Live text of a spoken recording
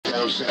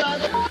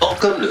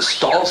Welcome to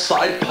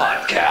Stallside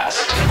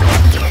Podcast.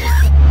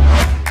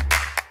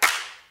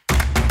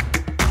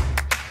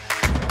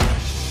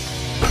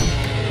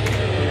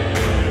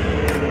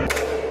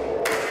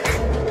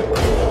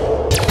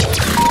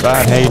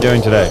 Bart, how you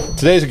doing today?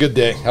 Today's a good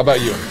day. How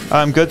about you?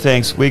 I'm good,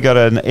 thanks. We got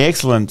an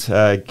excellent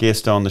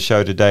guest on the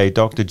show today,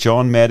 Dr.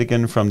 John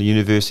Madigan from the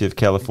University of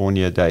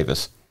California,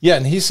 Davis. Yeah,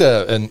 and he's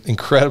an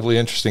incredibly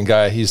interesting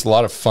guy. He's a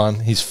lot of fun.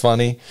 He's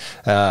funny.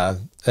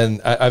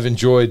 And I've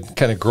enjoyed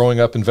kind of growing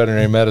up in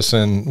veterinary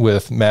medicine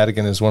with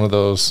Madigan as one of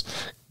those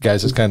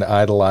guys that's kind of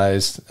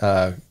idolized.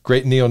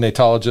 Great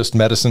neonatologist,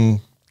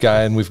 medicine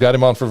guy, and we've got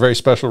him on for a very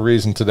special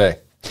reason today.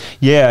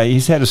 Yeah,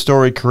 he's had a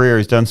storied career.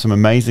 He's done some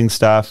amazing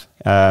stuff,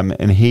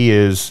 and he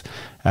is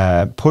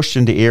pushed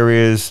into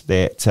areas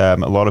that a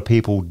lot of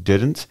people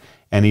didn't.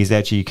 And he's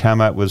actually come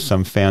up with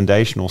some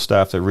foundational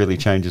stuff that really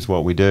changes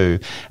what we do.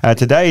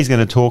 Today he's going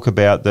to talk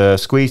about the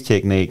squeeze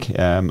technique.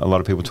 A lot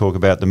of people talk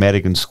about the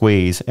Madigan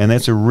squeeze, and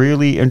that's a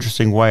really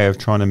interesting way of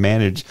trying to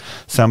manage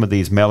some of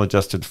these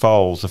maladjusted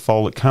foals. The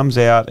foal that comes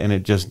out and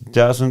it just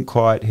doesn't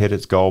quite hit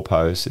its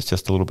goalpost. It's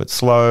just a little bit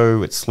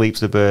slow, it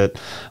sleeps a bit,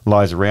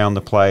 lies around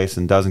the place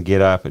and doesn't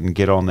get up and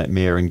get on that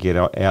mare and get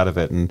out of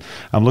it. And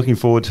I'm looking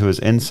forward to his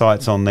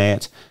insights on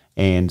that,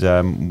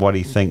 and what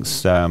he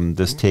thinks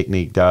this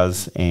technique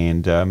does,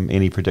 and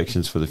any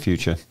predictions for the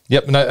future.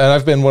 Yep, and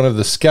I've been one of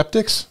the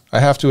skeptics, I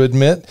have to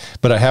admit,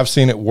 but I have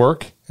seen it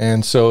work,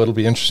 and so it'll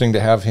be interesting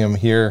to have him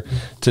here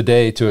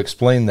today to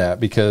explain that,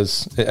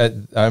 because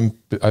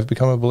I've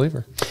become a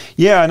believer.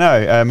 Yeah, I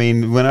know. I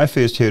mean, when I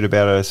first heard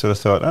about it, I sort of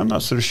thought, I'm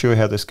not sort of sure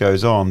how this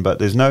goes on, but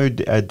there's no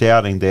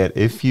doubting that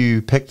if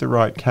you pick the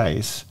right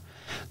case,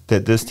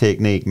 that this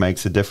technique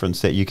makes a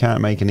difference that you can't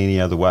make in any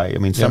other way. I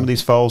mean, some of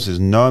these foals, there's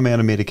no amount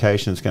of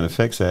medication that's going to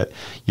fix it.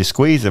 You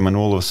squeeze them and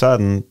all of a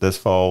sudden this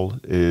foal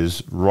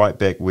is right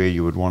back where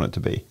you would want it to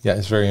be. Yeah,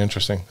 it's very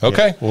interesting.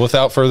 Okay, well,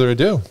 without further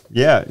ado.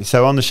 Yeah,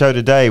 so on the show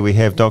today we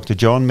have Dr.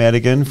 John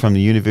Madigan from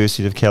the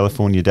University of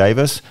California,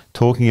 Davis,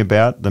 talking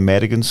about the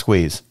Madigan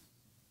squeeze.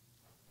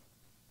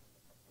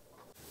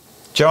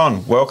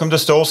 John, welcome to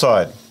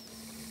Stallside.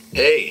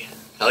 Hey,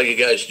 how you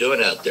guys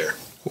doing out there?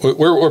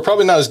 We're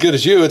probably not as good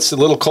as you. It's a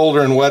little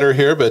colder and wetter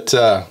here, but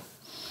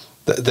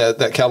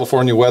that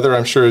California weather,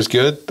 I'm sure, is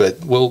good.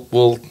 But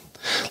we'll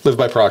live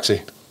by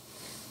proxy.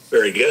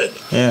 Very good.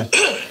 Yeah.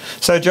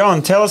 So,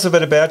 John, tell us a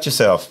bit about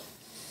yourself.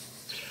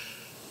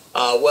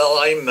 Well,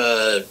 I'm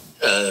a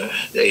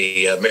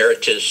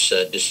emeritus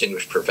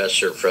distinguished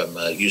professor from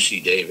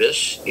UC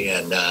Davis,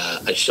 and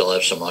I still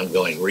have some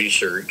ongoing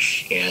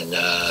research and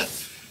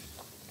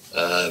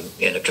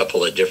in a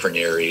couple of different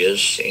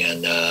areas,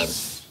 and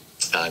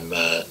I'm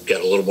got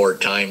a little more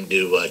time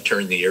to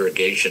turn the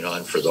irrigation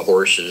on for the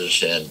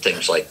horses and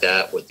things like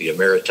that with the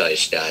emeritized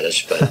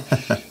status.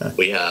 But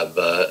we have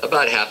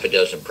about half a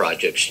dozen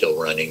projects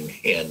still running,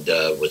 and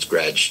with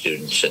grad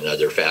students and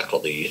other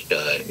faculty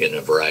in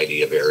a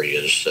variety of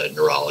areas,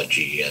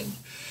 neurology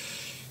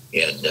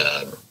and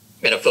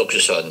a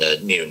focus on the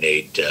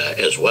neonate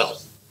as well.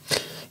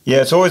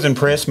 Yeah, it's always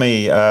impressed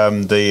me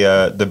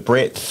the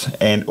breadth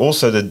and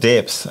also the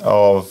depth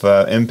of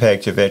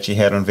impact you've actually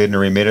had on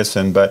veterinary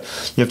medicine. But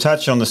you've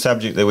touched on the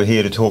subject that we're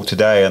here to talk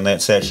today, and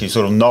that's actually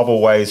sort of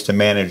novel ways to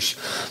manage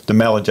the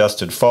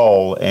maladjusted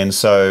foal. And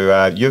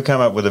so you've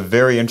come up with a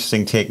very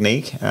interesting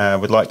technique.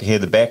 We'd like to hear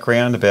the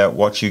background about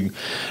what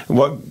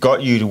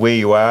got you to where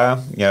you are,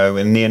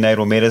 in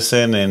neonatal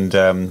medicine, and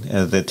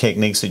the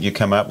techniques that you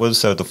come up with.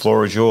 So the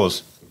floor is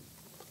yours.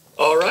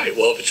 All right.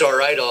 Well, if it's all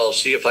right, I'll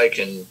see if I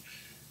can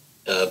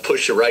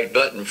push the right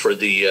button for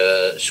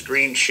the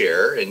screen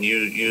share, and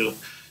you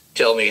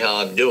tell me how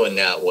I'm doing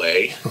that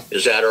way.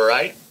 Is that all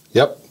right?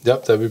 Yep,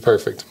 that'd be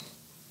perfect.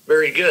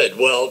 Very good.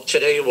 Well,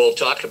 today we'll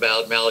talk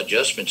about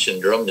maladjustment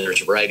syndrome.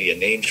 There's a variety of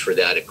names for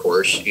that, of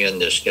course, in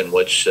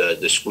what's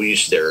the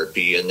squeeze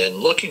therapy, and then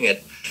looking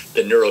at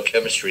the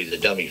neurochemistry of the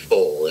dummy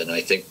foal. And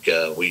I think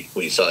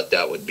we thought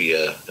that would be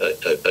a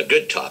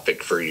good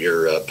topic for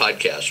your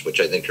podcast, which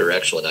I think are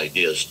excellent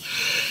ideas.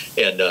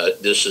 And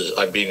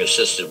I'm being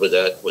assisted with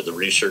that, with the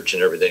research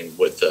and everything,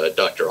 with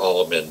Dr.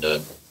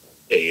 Alleman,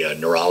 a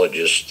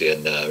neurologist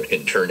and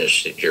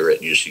internist here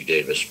at UC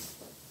Davis.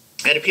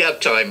 And if you have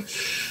time,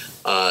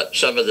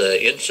 some of the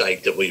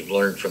insight that we've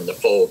learned from the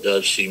foal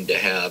does seem to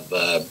have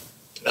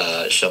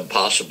some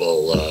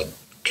possible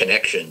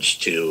connections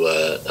to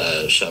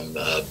some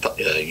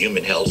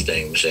human health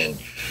things and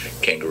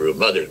kangaroo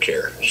mother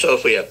care. So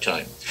if we have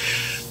time.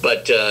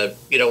 But,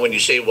 when you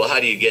say, well, how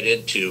do you get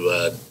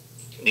into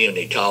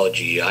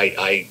neonatology?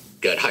 I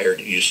got hired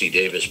at UC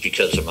Davis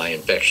because of my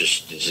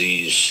infectious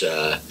disease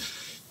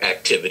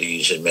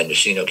activities in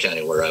Mendocino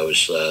County, where I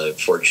was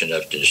fortunate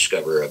enough to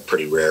discover a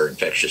pretty rare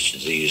infectious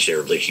disease,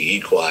 Ehrlichia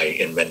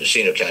equi. In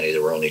Mendocino County,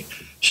 there were only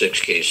 6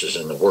 cases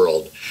in the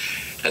world.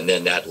 And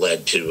then that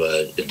led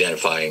to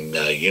identifying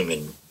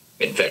human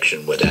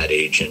infection with that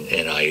age and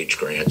NIH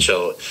grant.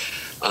 So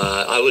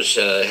I was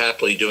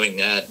happily doing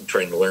that and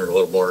trying to learn a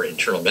little more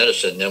internal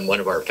medicine. Then one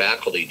of our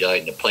faculty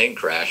died in a plane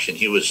crash, and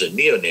he was a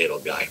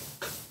neonatal guy.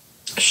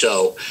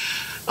 So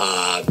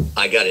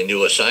I got a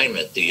new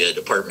assignment. The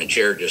department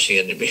chair just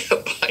handed me a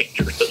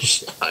binder of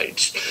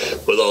slides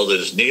with all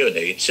those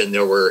neonates. And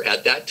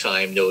at that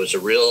time, there was a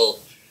real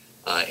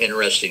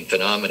interesting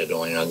phenomena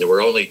going on. There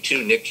were only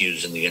 2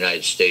 NICUs in the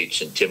United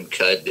States, and Tim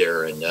Cudd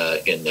there in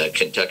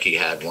Kentucky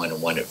had one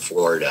and one in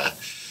Florida.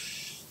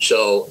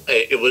 So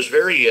it was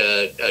very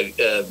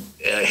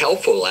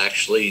helpful,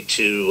 actually,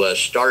 to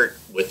start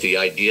with the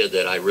idea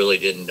that I really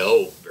didn't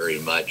know very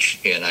much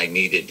and I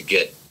needed to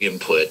get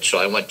input. So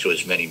I went to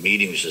as many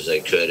meetings as I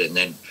could. And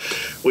then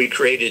we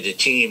created a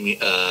team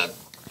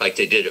like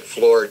they did at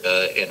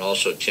Florida, and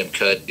also Tim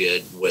Cudd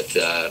did, with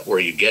where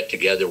you get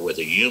together with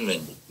a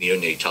human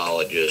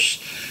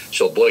neonatologist.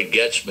 So Boyd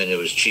Getzman, who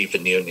was chief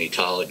of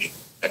neonatology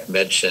at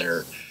Med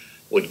Center,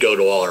 would go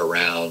to all our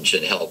rounds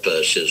and help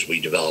us as we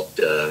developed,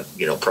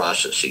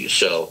 processes.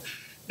 So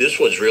this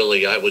was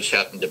really, I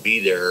happened to be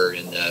there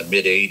in the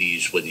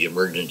mid-'80s with the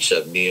emergence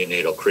of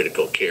neonatal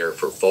critical care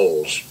for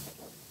foals.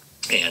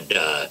 And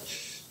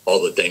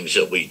all the things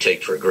that we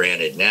take for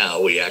granted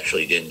now, we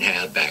actually didn't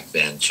have back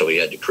then. So we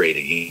had to create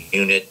a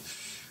unit,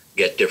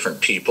 get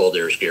different people.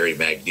 There's Gary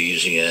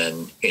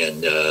Magdesian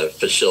and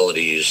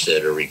facilities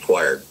that are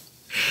required.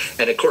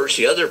 And of course,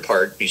 the other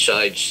part,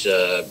 besides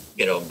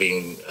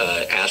being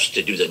asked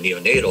to do the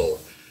neonatal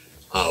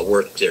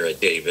work there at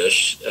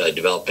Davis,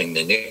 developing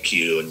the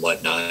NICU and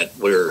whatnot,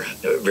 we're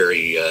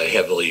very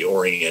heavily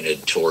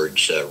oriented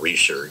towards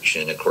research.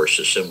 And of course,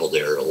 the symbol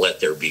there, "Let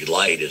there be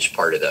light," is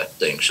part of that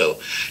thing. So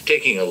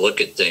taking a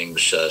look at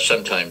things,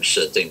 sometimes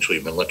things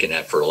we've been looking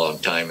at for a long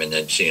time, and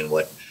then seeing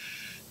what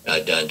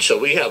done. So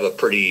we have a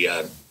pretty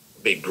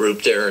big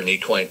group there, an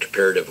equine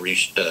comparative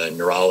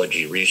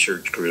neurology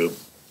research group.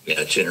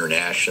 Yeah, it's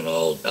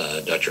international.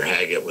 Dr.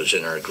 Haggett was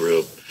in our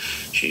group.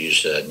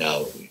 She's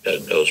now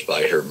goes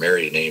by her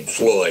married name,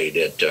 Floyd,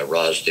 at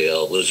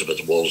Rosdale,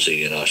 Elizabeth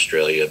Woolsey in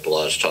Australia,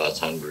 Blaztoth,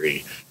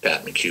 Hungary,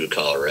 Pat McHugh,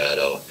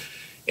 Colorado,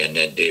 and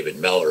then David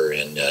Meller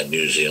in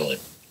New Zealand.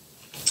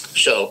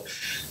 So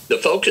the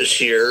focus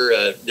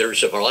here,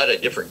 there's a lot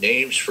of different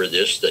names for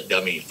this. The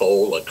dummy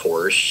foal, of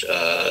course,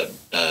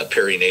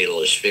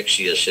 perinatal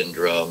asphyxia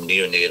syndrome,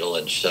 neonatal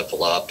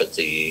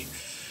encephalopathy,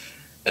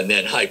 and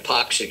then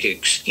hypoxic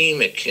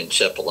ischemic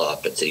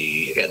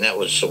encephalopathy. And that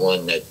was the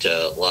one that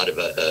a lot of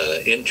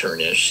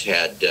internists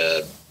had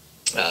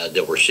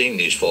that were seeing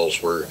these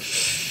foals were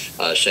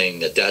saying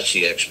that that's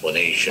the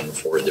explanation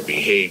for the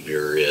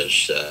behavior,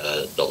 is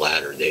the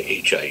latter, the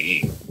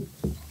HIE.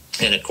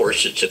 And of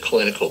course, it's a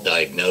clinical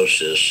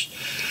diagnosis.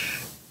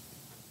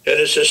 And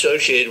it's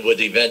associated with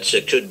events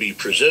that could be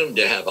presumed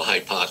to have a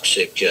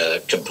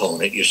hypoxic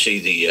component. You see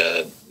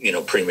the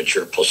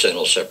premature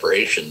placental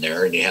separation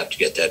there, and you have to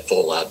get that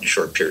foal out in a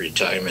short period of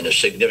time. And a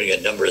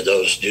significant number of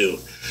those do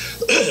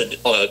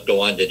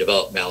go on to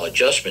develop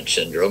maladjustment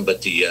syndrome.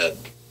 But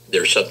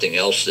there's something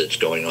else that's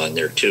going on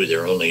there too.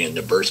 They're only in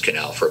the birth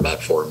canal for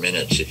about 4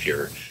 minutes if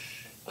you're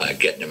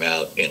getting them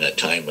out in a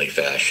timely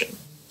fashion.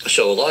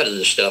 So a lot of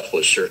the stuff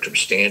was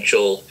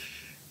circumstantial.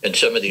 And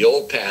some of the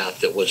old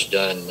path that was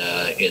done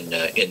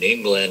in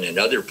England and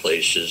other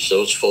places,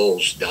 those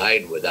foals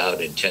died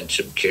without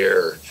intensive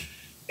care,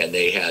 and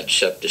they had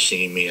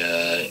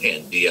septicemia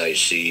and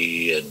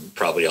DIC and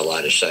probably a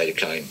lot of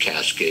cytokine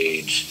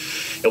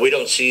cascades. And we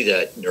don't see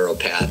that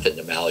neuropath in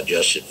the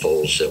maladjusted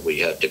foals that we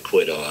have to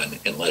quit on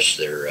unless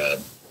they're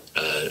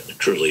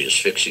truly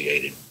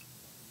asphyxiated.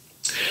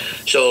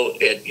 So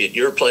at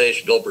your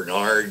place, Bill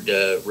Bernard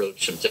wrote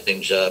some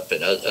things up,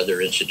 and other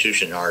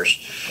institution ours.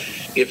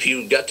 If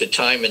you got the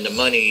time and the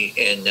money,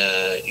 and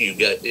you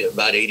got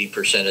about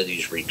 80% of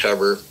these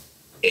recover,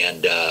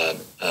 and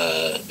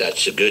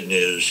that's the good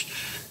news.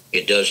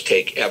 It does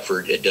take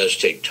effort. It does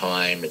take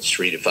time. It's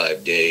 3 to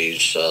 5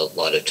 days. A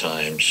lot of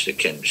times it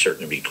can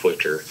certainly be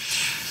quicker.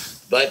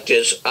 But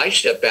as I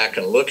step back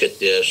and look at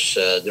this,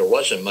 there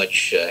wasn't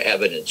much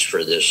evidence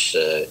for this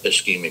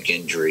ischemic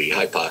injury,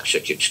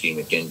 hypoxic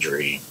ischemic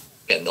injury.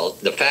 And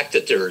the fact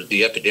that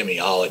the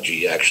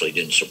epidemiology actually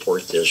didn't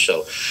support this.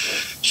 So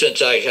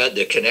since I had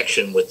the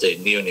connection with the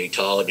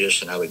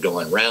neonatologist and I would go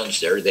on rounds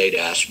there, they'd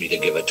ask me to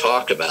give a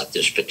talk about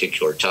this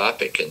particular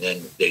topic. And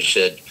then they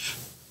said,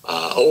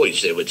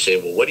 always they would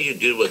say, well, what do you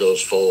do with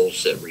those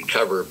foals that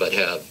recover but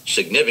have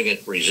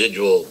significant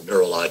residual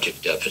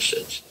neurologic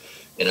deficits?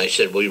 And I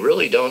said, we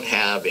really don't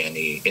have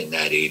any in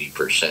that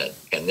 80%.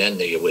 And then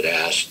they would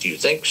ask, do you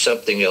think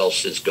something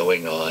else is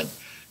going on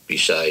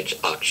besides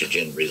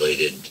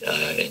oxygen-related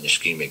and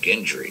ischemic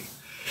injury?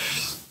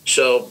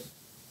 So,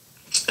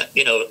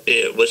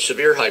 with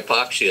severe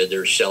hypoxia,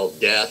 there's cell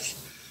death.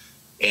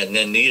 And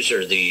then these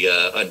are the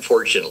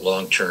unfortunate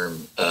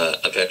long-term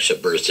effects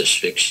of birth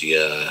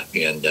asphyxia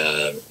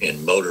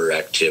and motor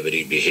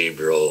activity,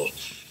 behavioral,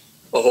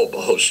 a whole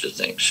host of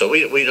things. So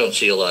we don't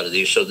see a lot of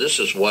these. So this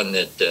is one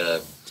that,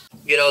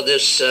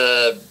 this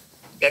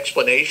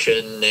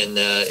explanation and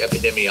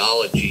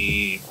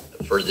epidemiology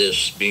for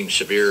this being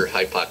severe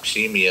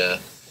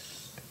hypoxemia,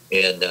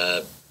 and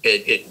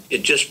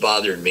it just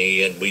bothered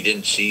me. And we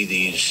didn't see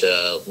these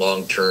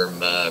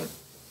long-term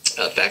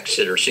facts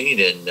that are seen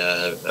in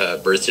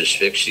birth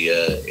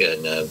asphyxia,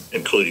 and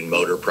including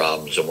motor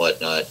problems and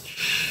whatnot.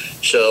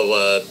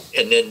 So,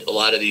 and then a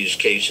lot of these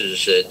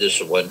cases, this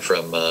is one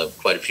from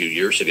quite a few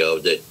years ago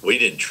that we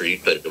didn't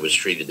treat, but it was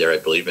treated there, I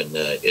believe,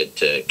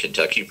 at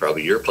Kentucky,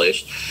 probably your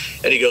place.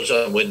 And he goes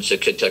on and wins the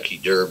Kentucky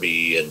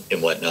Derby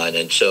and whatnot.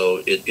 And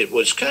so it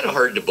was kind of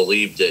hard to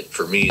believe that,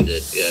 for me,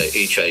 that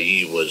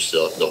HIE was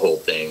the whole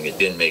thing. It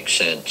didn't make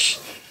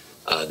sense,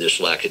 this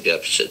lack of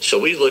deficit. So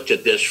we looked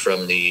at this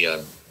from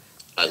the,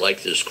 I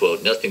like this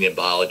quote, nothing in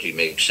biology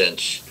makes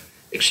sense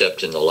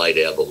except in the light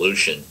of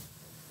evolution.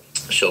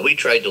 So we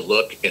tried to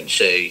look and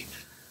say,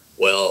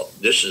 well,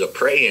 this is a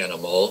prey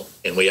animal,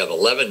 and we have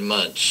 11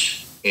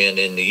 months, and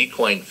in the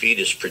equine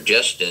fetus,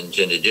 progestins,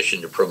 in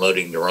addition to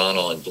promoting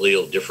neuronal and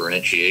glial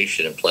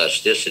differentiation and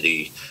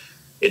plasticity,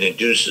 it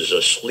induces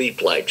a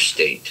sleep-like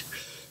state.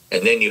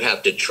 And then you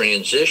have to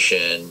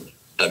transition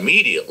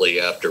immediately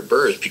after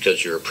birth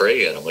because you're a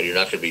prey animal. You're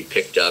not going to be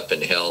picked up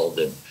and held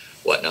and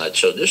whatnot.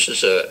 So this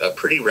is a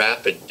pretty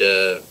rapid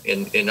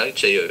and I'd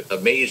say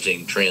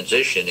amazing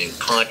transition in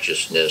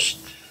consciousness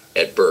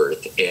at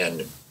birth,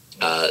 and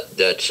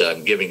that's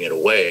giving it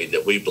away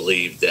that we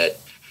believe that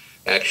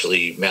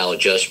actually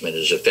maladjustment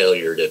is a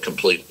failure to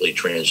completely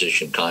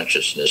transition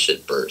consciousness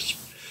at birth.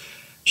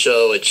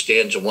 So it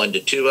stands in 1 to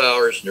 2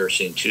 hours,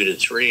 nursing 2 to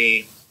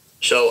 3.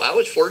 So I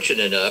was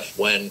fortunate enough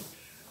when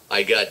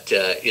I got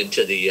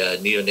into the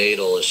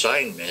neonatal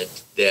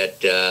assignment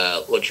that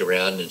looked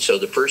around, and so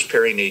the first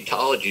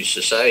Perinatology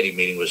Society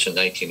meeting was in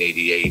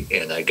 1988,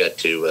 and I got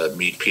to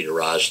meet Peter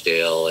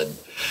Rosdale and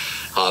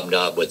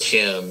hobnob with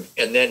him,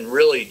 and then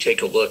really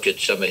take a look at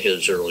some of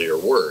his earlier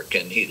work.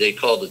 And they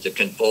called it the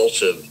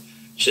convulsive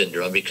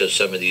syndrome because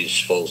some of these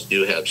foals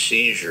do have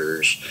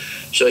seizures.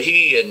 So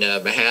he and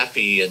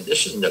Mahaffey, and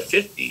this is in the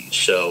 50s,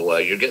 so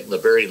you're getting the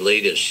very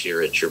latest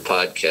here at your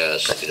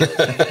podcast,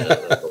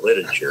 the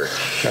literature.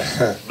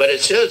 But it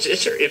says,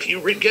 if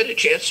you get a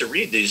chance to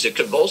read these, the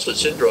convulsive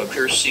syndrome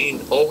appears seen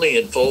only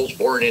in foals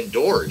born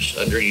indoors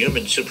under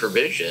human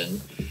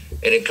supervision.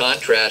 And in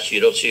contrast, you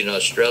don't see in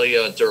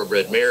Australia on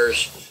thoroughbred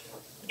mares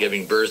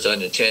giving birth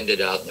unattended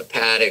out in the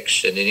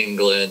paddocks, and in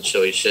England.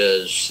 So he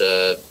says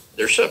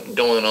there's something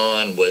going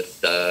on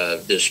with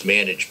this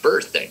managed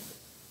birth thing.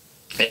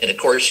 And of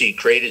course, he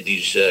created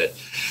these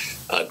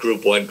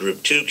group 1,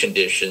 group 2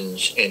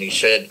 conditions. And he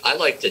said, I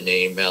like the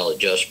name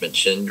maladjustment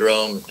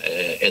syndrome,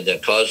 and the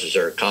causes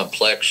are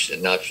complex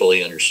and not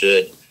fully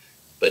understood,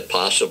 but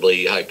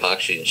possibly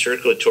hypoxia and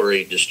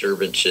circulatory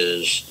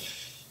disturbances.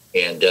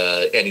 And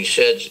he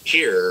says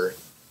here,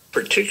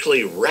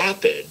 particularly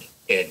rapid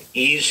and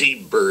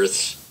easy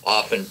births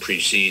often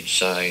precede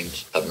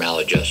signs of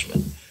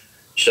maladjustment.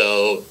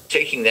 So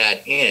taking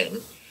that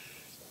in,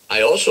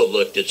 I also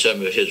looked at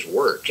some of his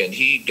work, and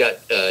he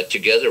got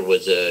together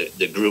with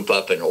the group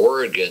up in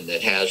Oregon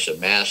that has a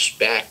mass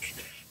spec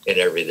and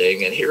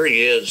everything. And here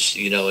he is,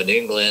 in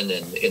England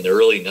and in the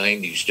early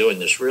 90s doing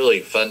this really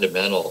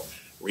fundamental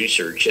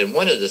research. And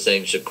one of the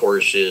things, of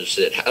course, is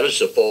that how does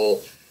the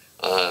foal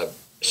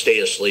stay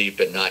asleep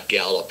and not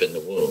gallop in the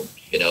womb?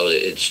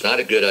 It's not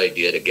a good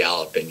idea to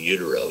gallop in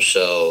utero.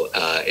 So,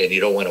 and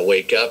you don't want to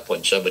wake up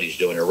when somebody's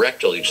doing a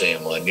rectal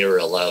exam on you, or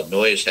a loud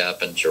noise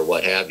happens or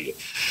what have you.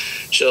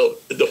 So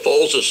the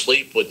foal's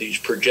asleep with these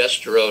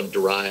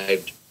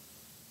progesterone-derived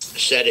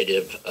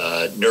sedative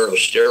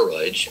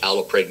neurosteroids.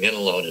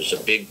 Allopregnanolone is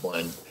a big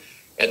one.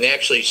 And they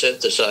actually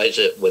synthesize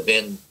it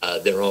within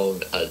their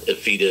own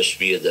fetus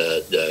via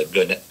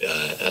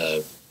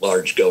the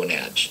large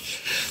gonads.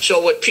 So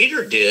what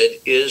Peter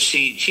did is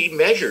he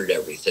measured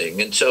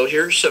everything. And so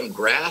here's some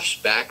graphs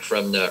back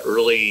from the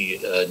early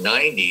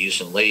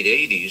 90s and late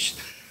 80s.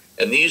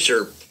 And these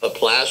are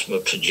plasma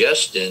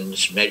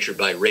progestins measured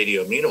by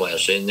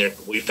radioimmunoassay. And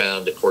we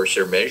found, of course,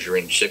 they're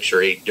measuring 6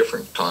 or 8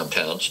 different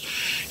compounds.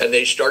 And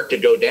they start to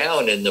go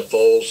down in the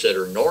foals that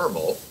are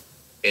normal.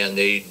 And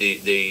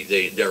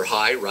they're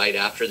high right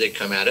after they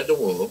come out of the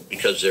womb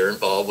because they're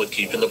involved with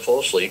keeping the foal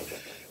asleep.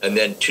 And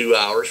then 2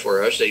 hours,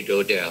 4 hours, they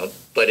go down.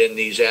 But in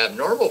these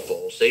abnormal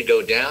foals, they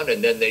go down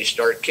and then they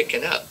start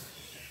kicking up.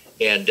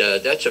 And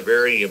that's a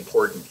very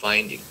important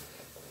finding.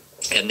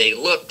 And they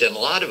looked, and a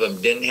lot of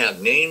them didn't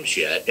have names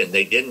yet, and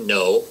they didn't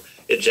know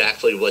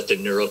exactly what the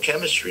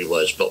neurochemistry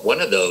was. But one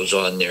of those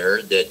on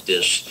there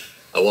that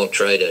I won't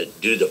try to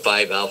do the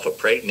 5-alpha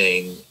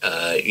pregnane,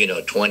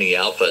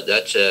 20-alpha,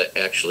 that's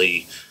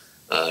actually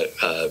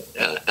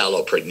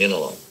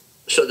allopregnanolone.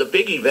 So the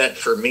big event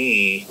for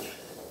me,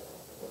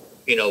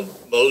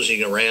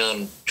 moseying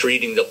around,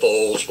 treating the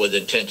foals with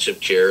intensive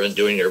care and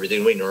doing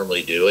everything we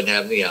normally do and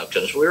having the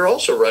outcomes. We were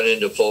also running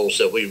into foals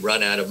that we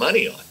run out of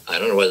money on. I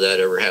don't know whether that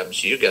ever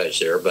happens to you guys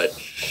there, but,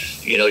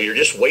 you're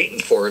just waiting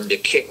for them to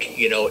kick,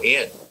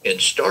 in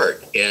and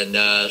start. And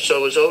so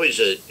it was always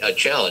a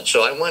challenge.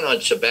 So I went on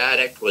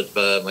sabbatic with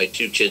my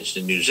 2 kids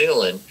to New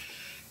Zealand,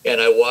 and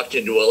I walked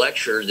into a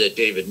lecture that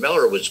David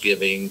Miller was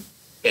giving.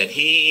 And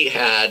he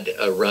had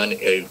run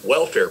a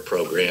welfare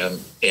program,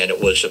 and it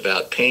was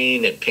about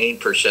pain and pain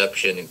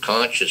perception and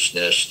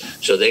consciousness,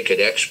 so they could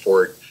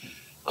export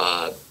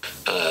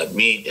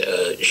meat,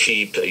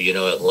 sheep,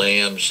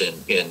 lambs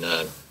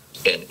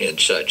and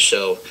such.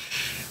 So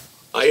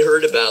I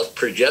heard about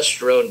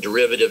progesterone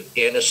derivative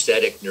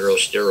anesthetic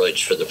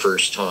neurosteroids for the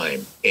first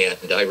time.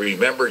 And I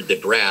remembered the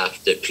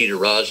graph that Peter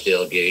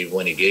Rosdale gave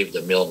when he gave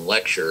the Milne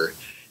lecture.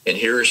 And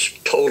here's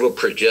total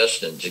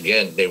progestins.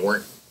 Again, they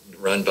weren't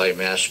run by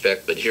mass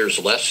spec, but here's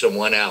less than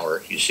 1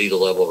 hour. You see the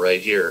level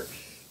right here.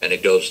 And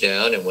it goes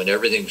down. And when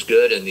everything's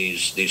good in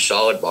these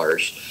solid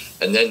bars,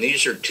 and then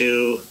these are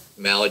 2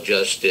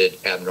 maladjusted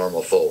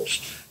abnormal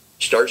foals.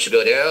 Starts to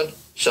go down,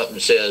 something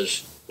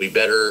says we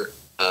better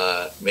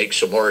make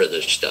some more of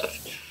this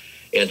stuff.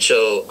 And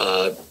so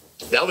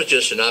that was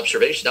just an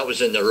observation. That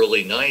was in the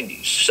early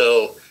 90s.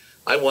 So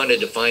I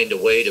wanted to find a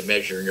way to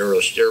measure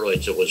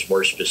neurosteroids that was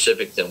more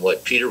specific than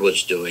what Peter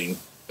was doing.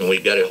 And we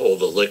got a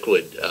hold of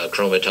liquid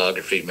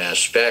chromatography mass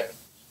spec.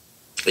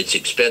 It's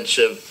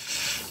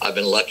expensive. I've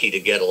been lucky to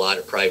get a lot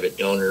of private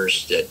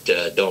donors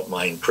that don't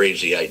mind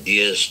crazy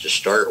ideas to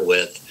start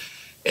with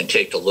and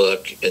take a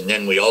look. And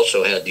then we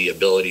also had the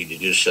ability to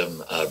do some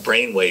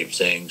brainwave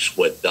things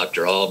with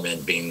Dr.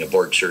 Allman being a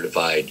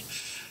board-certified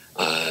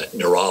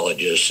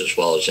neurologist as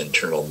well as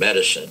internal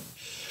medicine.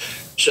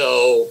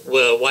 So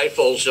why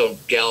foals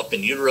don't gallop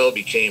in utero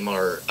became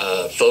our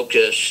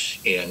focus,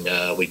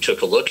 and we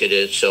took a look at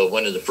it. So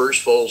one of the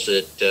first foals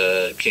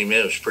that came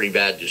in was pretty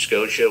bad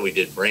dysgeusia. We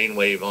did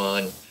brainwave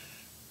on.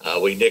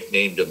 We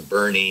nicknamed him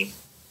Bernie.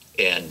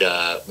 And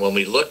when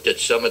we looked at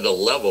some of the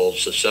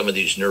levels of some of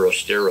these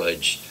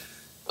neurosteroids,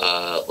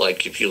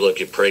 like if you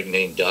look at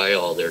pregnane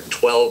diol, they're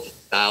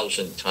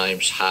 12,000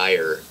 times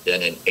higher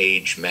than an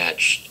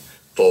age-matched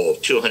foal,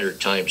 200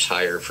 times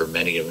higher for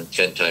many of them,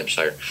 10 times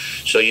higher.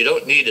 So you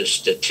don't need a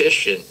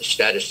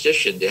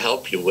statistician to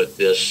help you with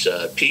this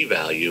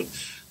p-value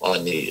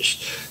on these.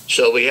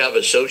 So we have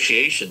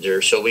associations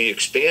there. So we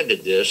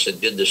expanded this and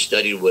did the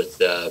study with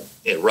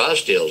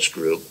Rosdale's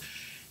group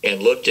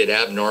and looked at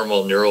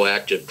abnormal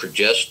neuroactive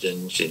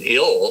progestins in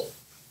ill,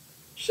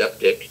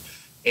 septic,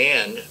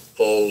 and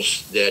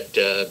foals that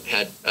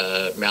had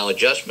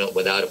maladjustment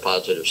without a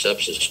positive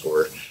sepsis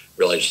score.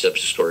 Realize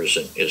sepsis score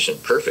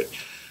isn't perfect.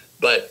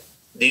 But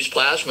these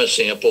plasma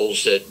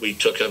samples that we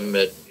took them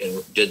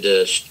and did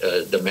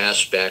the mass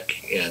spec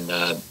and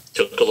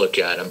took a look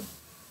at them.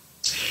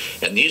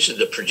 And these are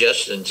the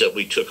progestins that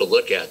we took a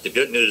look at. The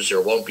good news,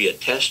 there won't be a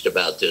test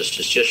about this.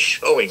 It's just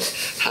showing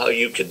how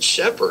you can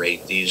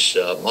separate these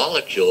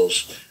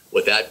molecules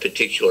with that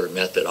particular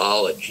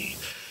methodology.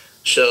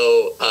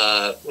 So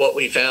what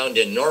we found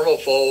in normal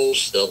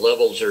foals, the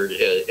levels are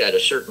at a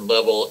certain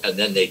level, and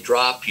then they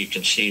drop. You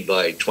can see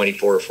by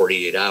 24 or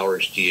 48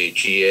 hours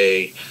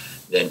DHEA.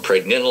 Then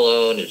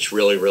pregnenolone, it's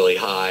really, really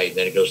high.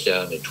 Then it goes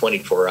down to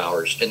 24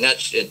 hours. And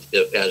that's it,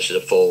 as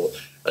the foal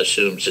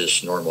assumes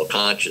this normal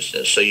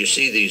consciousness. So you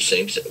see these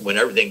things, when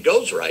everything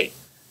goes right,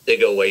 they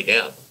go way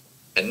down.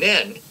 And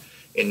then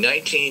in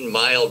 19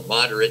 mild,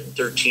 moderate, and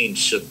 13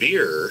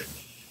 severe,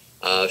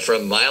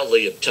 from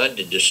mildly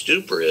obtunded to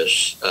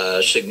stuporous,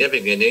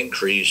 significant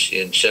increase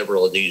in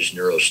several of these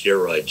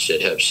neurosteroids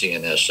that have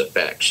CNS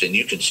effects. And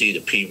you can see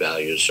the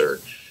p-values are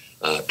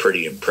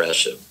pretty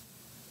impressive.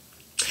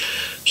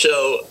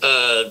 So,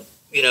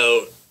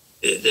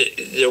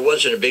 there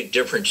wasn't a big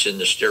difference in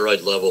the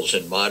steroid levels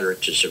in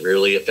moderate to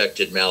severely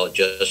affected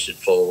maladjusted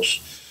foals.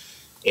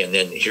 And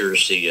then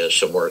here's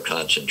some more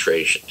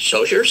concentration.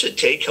 So here's a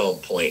take-home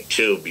point,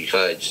 too,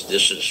 because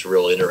this is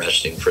real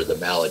interesting for the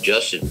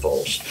maladjusted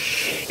foals.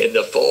 In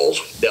the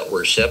foals that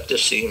were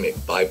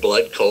septicemic by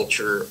blood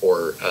culture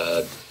or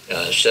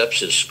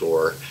sepsis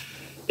score,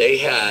 they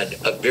had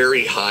a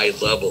very high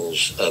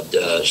levels of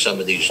some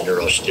of these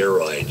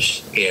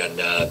neurosteroids.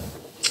 And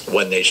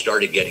when they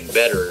started getting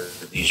better,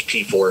 these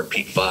P4 and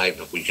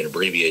P5, if we can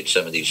abbreviate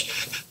some of these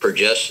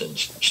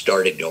progestins,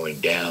 started going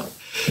down.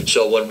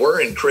 So when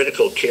we're in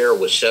critical care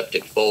with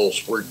septic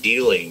foals, we're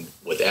dealing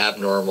with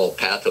abnormal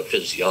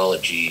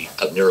pathophysiology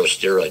of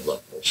neurosteroid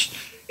levels.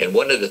 And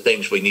one of the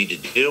things we need to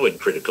do in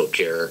critical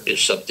care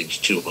is something's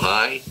too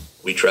high,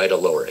 we try to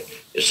lower it.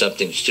 If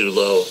something's too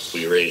low,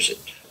 we raise it.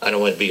 I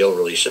don't want to be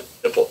overly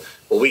simple,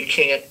 but we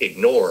can't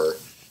ignore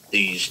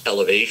these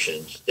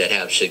elevations that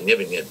have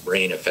significant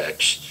brain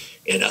effects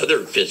and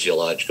other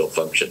physiological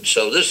functions.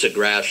 So this is a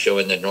graph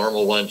showing the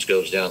normal ones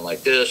goes down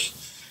like this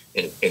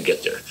and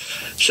get there.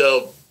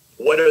 So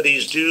what do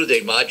these do?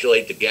 They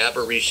modulate the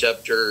GABA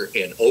receptor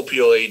and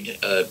opioid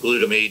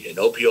glutamate and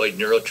opioid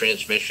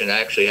neurotransmission.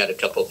 I actually had a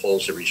couple of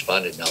foals that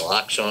responded to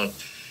naloxone,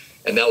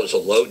 and that was a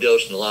low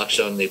dose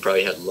naloxone. They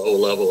probably had low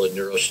level of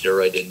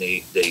neurosteroid, and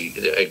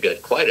they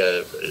got quite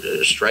a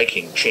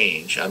striking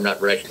change. I'm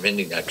not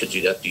recommending that because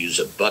you'd have to use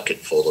a bucket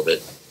full of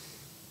it.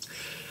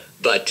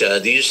 But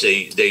these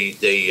they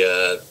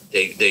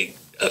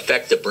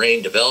affect the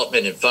brain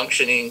development and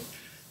functioning,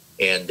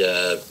 and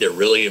they're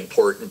really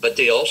important. But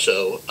they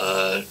also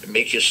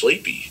make you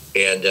sleepy,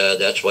 and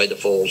that's why the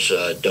foals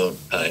don't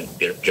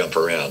jump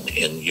around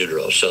in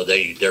utero. So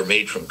they're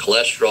made from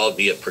cholesterol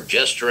via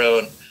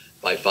progesterone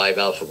by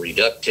 5-alpha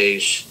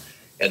reductase,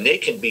 and they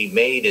can be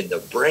made in the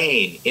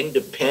brain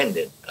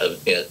independent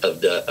of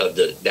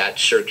that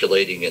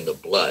circulating in the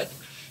blood.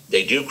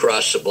 They do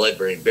cross the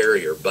blood-brain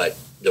barrier, but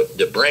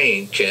the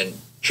brain can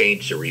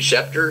change the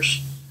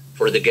receptors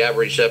for the GABA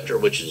receptor,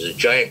 which is a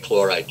giant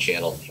chloride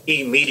channel,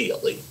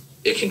 immediately.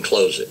 It can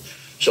close it.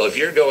 So if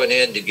you're going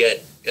in to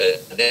get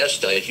an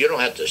anesthetic, you don't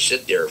have to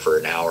sit there for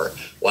an hour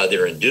while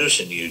they're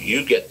inducing you.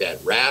 You get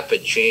that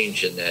rapid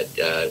change in that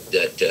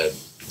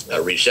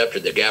receptor,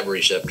 the GABA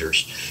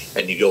receptors,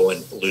 and you go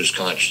and lose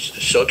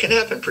consciousness. So it can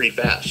happen pretty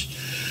fast.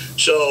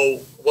 So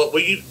what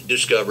we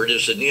discovered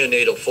is the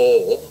neonatal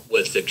foal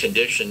with the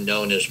condition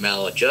known as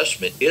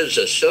maladjustment is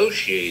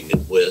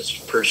associated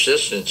with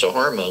persistence of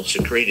hormones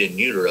secreted in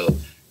utero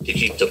to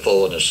keep the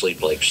foal in a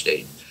sleep-like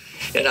state.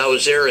 And I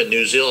was there in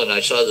New Zealand.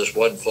 I saw this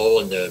one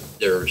foal in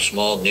their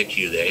small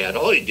NICU they had.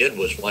 All he did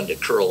was one to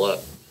curl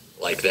up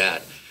like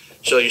that.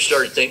 So you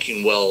started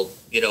thinking, well,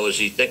 is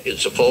he think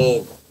it's a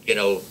foal,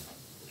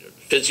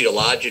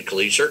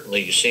 physiologically,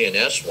 certainly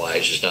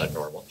CNS-wise is not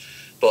normal.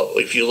 But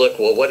if you look,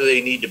 well, what do they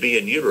need to be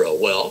in utero?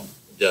 Well,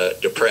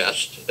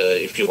 depressed,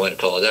 if you want to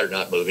call it that, or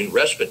not moving.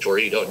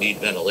 Respiratory, you don't need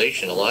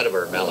ventilation. A lot of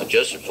our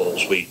maladjusted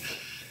foals, we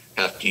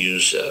have to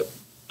use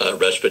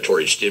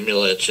respiratory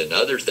stimulants and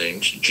other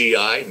things.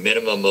 GI,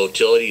 minimum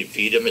motility, you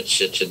feed them, it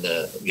sits in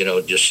the,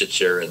 just sits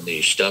there in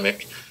the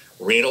stomach.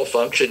 Renal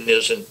function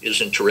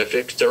isn't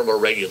terrific.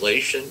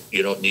 Thermoregulation,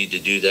 you don't need to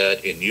do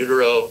that in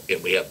utero,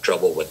 and we have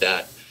trouble with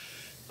that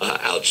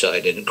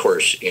outside, and of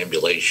course,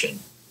 ambulation.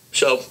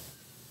 So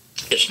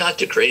it's not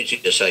the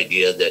craziest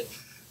idea that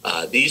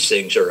these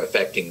things are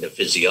affecting the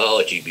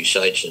physiology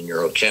besides the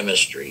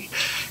neurochemistry.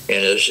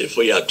 And as if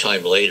we have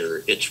time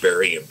later, it's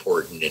very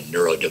important in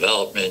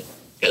neurodevelopment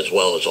as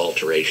well as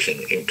alteration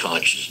in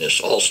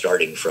consciousness, all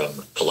starting from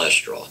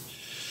cholesterol.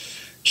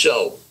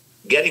 So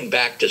getting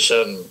back to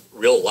some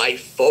real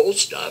life foal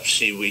stuff,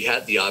 see, we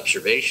had the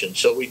observation.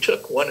 So we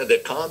took one of the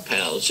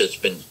compounds that's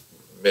been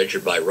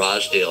measured by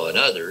Rosdale and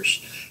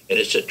others, and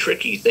it's a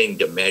tricky thing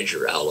to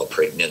measure,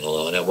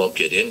 allopregnanolone. I won't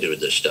get into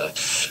this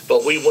stuff.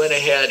 But we went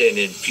ahead and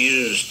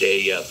infused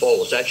a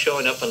foal. Is that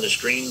showing up on the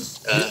screen,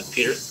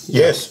 Peter?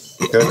 Yes.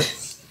 Good.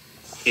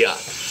 Yeah.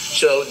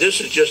 So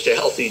this is just a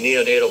healthy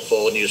neonatal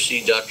foal, and you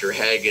see Dr.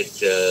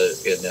 Haggett,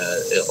 and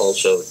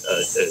also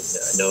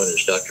known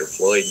as Dr.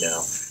 Floyd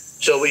now.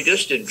 So we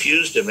just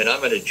infused him, and I'm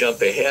going to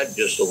jump ahead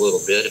just a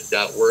little bit, if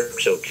that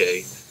works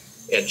okay.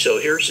 And so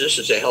this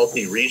is a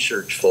healthy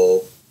research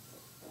foal.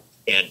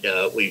 And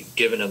we've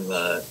given them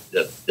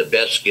the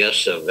best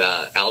guess of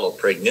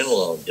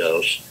allopregnanolone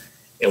dose,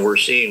 and we're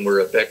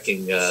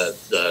affecting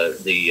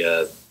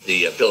the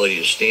ability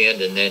to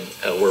stand, and then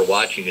we're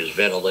watching his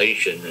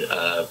ventilation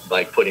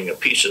by putting a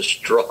piece of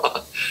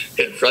straw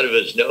in front of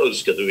his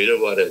nose because we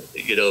didn't want to,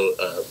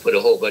 put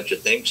a whole bunch of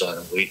things on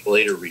him. We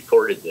later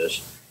recorded this,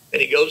 and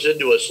he goes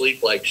into a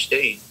sleep-like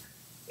state,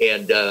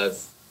 and then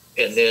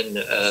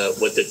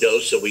with the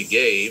dose that we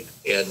gave,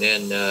 and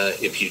then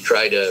if you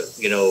try to,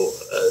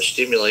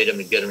 stimulate him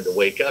and get him to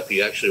wake up,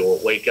 he actually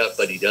won't wake up,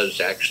 but he does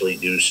actually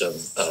do some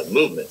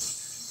movement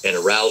and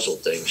arousal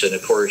things. And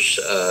of course,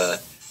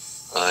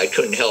 I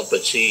couldn't help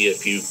but see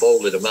if you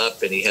folded him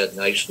up and he had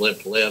nice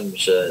limp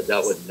limbs,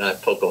 that would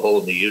not poke a hole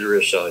in the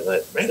uterus. So I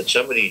thought, man,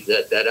 somebody,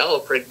 that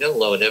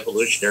allopregnanolone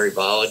evolutionary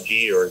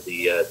biology or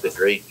the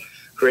great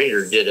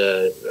creator did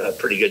a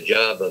pretty good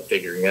job of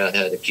figuring out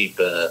how to keep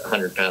a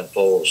 100-pound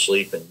foal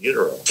asleep in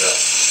utero.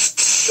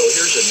 So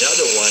here's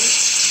another one.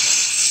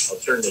 I'll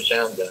turn the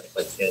sound down if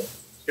I can.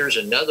 Here's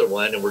another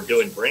one, and we're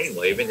doing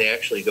brainwave, and they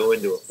actually go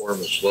into a form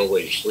of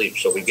slow-wave sleep.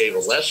 So we gave a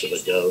less of a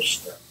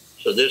dose.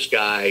 So this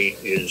guy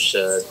is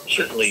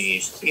certainly,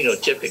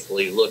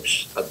 phenotypically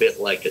looks a bit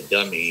like a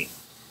dummy,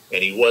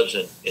 and he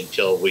wasn't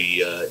until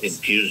we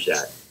infused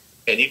that.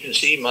 And you can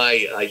see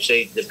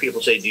the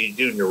people say, do you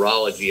do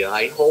neurology?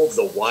 I hold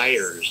the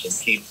wires and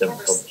keep them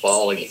from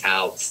falling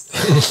out.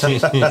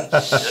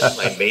 That's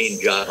my main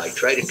job. I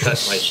try to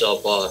cut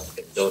myself off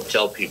and don't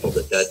tell people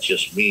that that's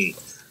just me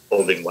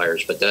holding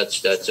wires, but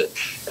that's it.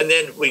 And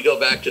then we go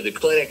back to the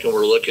clinic and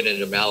we're looking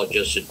at a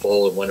maladjusted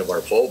foal in one of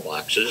our foal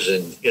boxes,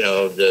 and,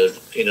 the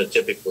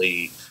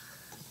phenotypically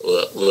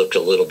look a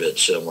little bit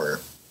similar.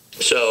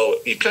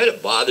 So it kind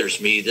of bothers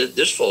me that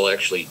this foal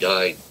actually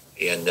died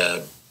and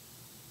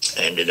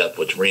ended up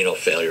with renal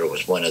failure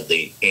with one of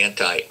the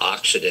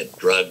antioxidant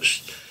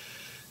drugs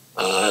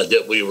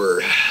that we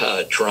were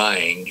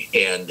trying.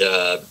 And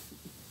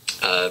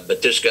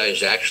but this guy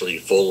is actually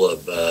full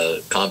of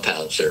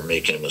compounds that are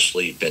making him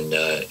asleep. And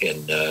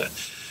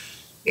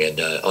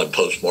on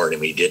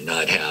postmortem, he did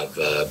not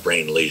have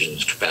brain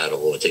lesions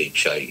compatible with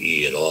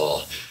HIE at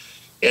all.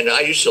 And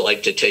I used to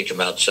like to take him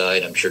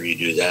outside. I'm sure you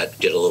do that.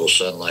 Get a little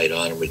sunlight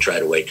on him. We try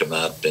to wake him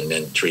up, and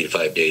then 3 to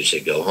 5 days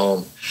they go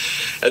home.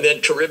 And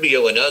then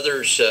Toribio and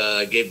others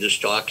gave this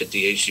talk at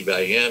the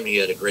ACBIM. He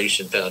had a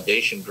Grayson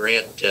Foundation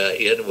grant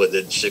in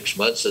within 6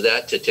 months of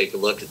that to take a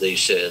look at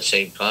these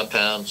same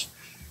compounds.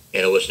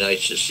 And it was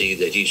nice to see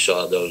that he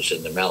saw those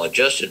in the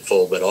maladjusted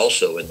foal, but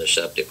also in the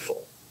septic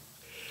foal.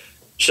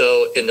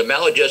 So, and the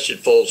maladjusted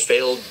foals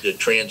failed to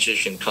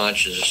transition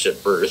consciousness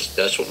at birth.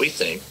 That's what we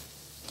think.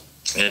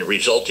 And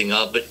resulting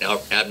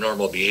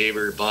abnormal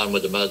behavior, bond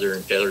with the mother,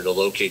 and failure to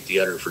locate the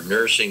udder for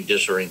nursing,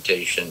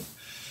 disorientation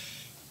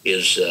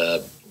is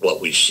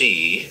what we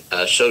see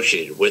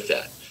associated with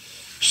that.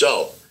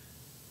 So,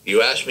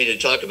 you asked me to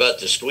talk about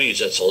the squeeze.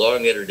 That's a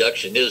long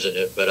introduction, isn't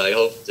it? But I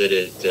hope that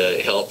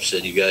it helps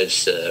that you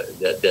guys,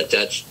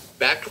 that's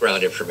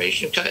background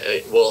information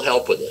will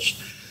help with this.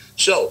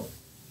 So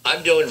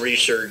I'm doing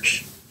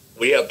research.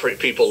 We have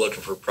people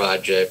looking for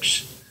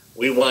projects.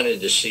 We wanted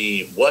to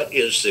see what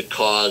is the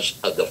cause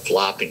of the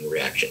flopping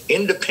reaction,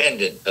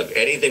 independent of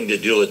anything to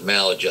do with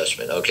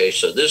maladjustment. Okay,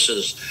 so this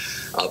is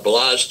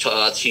Blas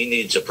Toth. He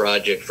needs a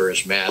project for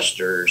his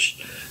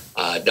master's.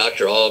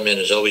 Dr. Allman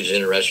is always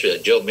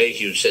interested. Joe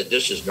Mayhew said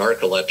this is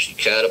narcolepsy,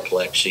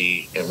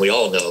 cataplexy, and we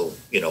all know,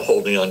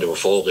 holding onto a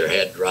fold, their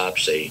head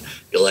drops, you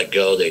let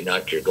go, they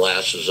knock your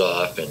glasses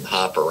off and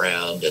hop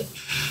around and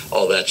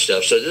all that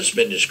stuff. So this has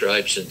been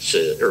described since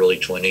the early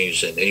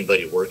 20s, and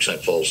anybody who works on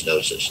foals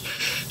knows this.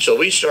 So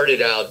we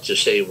started out to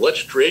say,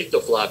 let's create the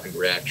flopping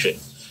reaction,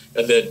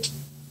 and then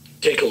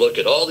take a look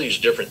at all these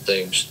different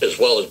things, as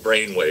well as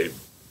brainwave.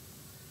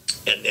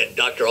 And then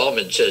Dr.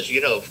 Allman says,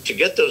 to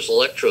get those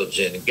electrodes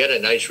in and get a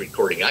nice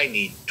recording, I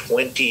need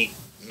 20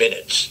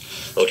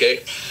 minutes.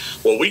 Okay.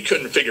 Well, we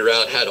couldn't figure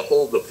out how to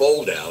hold the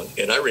fold down.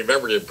 And I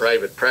remember in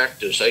private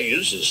practice, I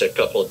used this a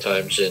couple of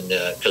times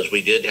because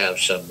we did have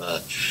some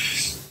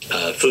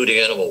food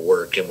animal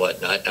work and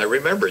whatnot. I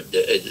remembered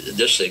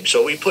this thing.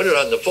 So we put it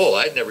on the foal.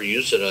 I'd never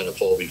used it on a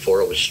foal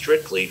before. It was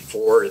strictly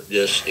for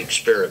this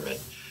experiment.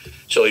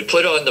 So we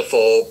put on the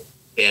foal,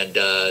 and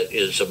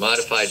is a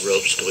modified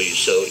rope squeeze.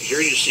 So here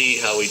you see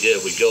how we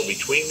did. We go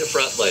between the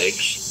front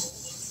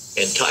legs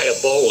and tie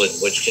a bowline,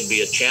 which can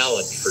be a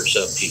challenge for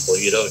some people.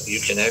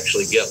 You can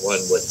actually get one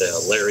with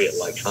a lariat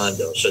like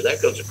Hondo. So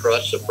that goes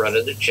across the front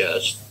of the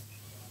chest.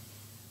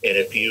 And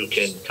if you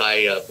can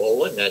tie a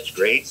bowline, that's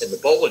great. And the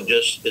bowline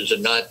just is a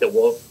knot that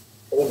won't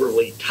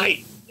overly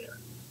tighten there.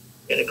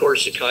 And of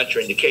course, the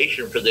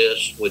contraindication for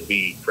this would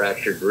be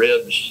fractured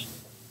ribs.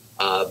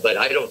 But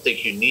I don't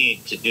think you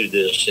need to do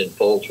this in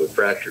foals with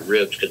fractured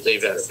ribs because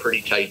they've had a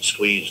pretty tight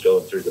squeeze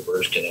going through the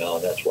birth canal,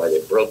 and that's why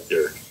they broke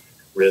their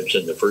ribs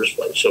in the first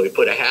place. So we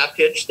put a half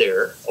hitch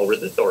there over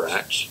the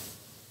thorax,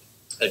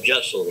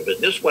 adjust a little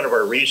bit. This is one of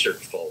our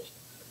research foals.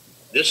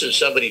 This is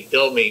somebody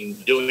doing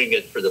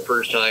it for the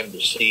first time to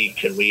see,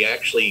 can we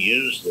actually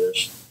use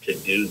this to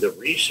do the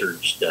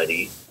research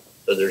study?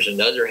 So there's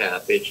another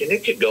half hitch, and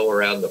it could go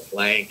around the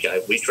flank.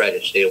 We try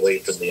to stay away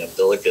from the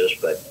umbilicus,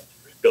 but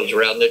goes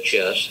around the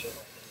chest.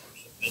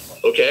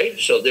 Okay,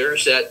 so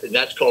there's that, and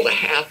that's called a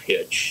half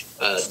hitch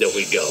that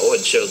we go.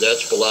 And so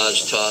that's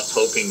Blas Toth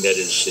hoping that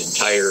his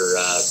entire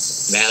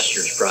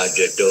master's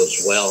project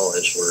goes well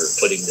as we're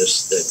putting the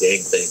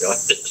dang thing on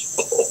his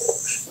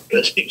foal,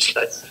 because he's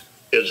got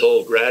his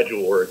whole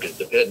graduate work is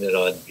dependent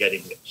on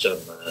getting some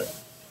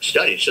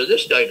study. So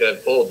this doggone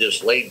foal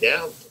just laid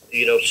down,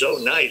 so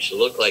nice. It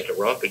looked like a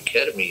romping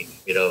ketamine,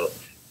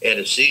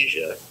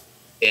 anesthesia.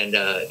 And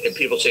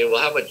people say,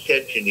 well, how much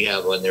tension do you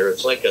have on there?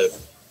 It's like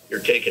you're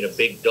taking a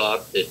big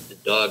dog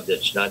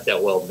that's not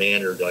that well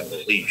mannered on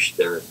the leash.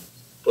 They're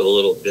put a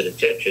little bit of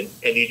tension,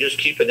 and you just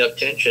keep enough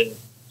tension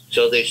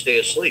so they stay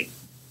asleep.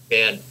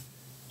 And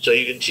so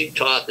you can see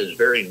Toth is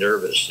very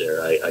nervous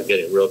there. I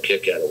get a real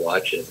kick out of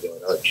watching him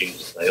going, oh,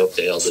 Jesus, I hope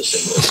they held this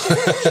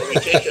thing. So we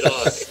take it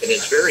off, and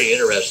it's very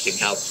interesting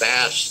how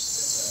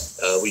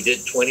fast we did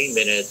 20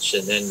 minutes,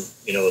 and then,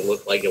 it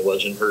looked like it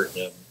wasn't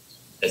hurting him.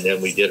 And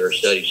then we did our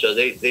study. So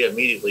they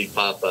immediately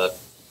pop up,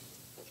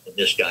 and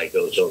this guy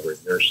goes over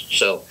and nurses.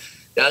 So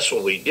that's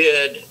what we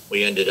did.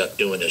 We ended up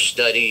doing a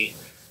study.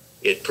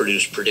 It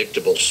produced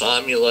predictable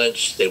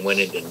somnolence. They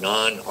went into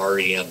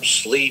non-REM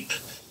sleep.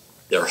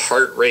 Their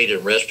heart rate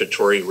and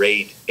respiratory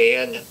rate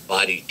and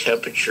body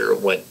temperature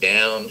went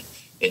down.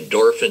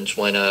 Endorphins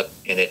went up,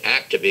 and it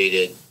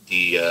activated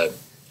the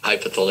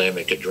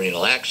hypothalamic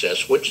adrenal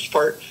axis, which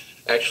is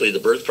actually the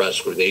birth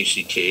process with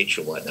ACTH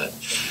and whatnot.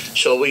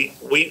 So we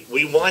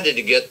wanted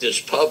to get this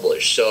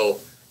published. So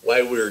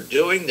while we were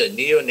doing the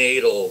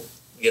neonatal,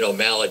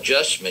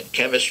 maladjustment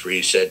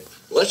chemistry, said,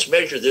 let's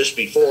measure this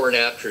before and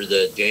after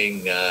the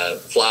dang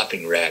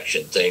flopping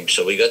reaction thing.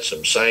 So we got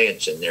some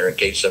science in there in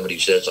case somebody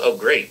says, oh,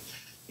 great,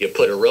 you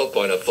put a rope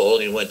on a foal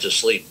and he went to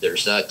sleep.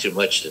 There's not too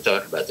much to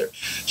talk about there.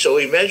 So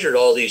we measured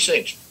all these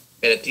things.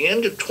 And at the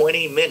end of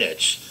 20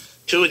 minutes,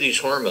 two of these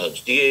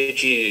hormones,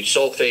 DHEA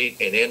sulfate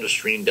and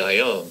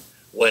androstenedione,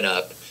 went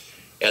up,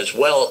 as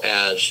well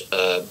as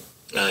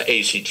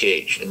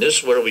ACTH. And this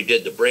is where we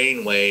did the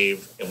brain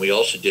wave, and we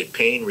also did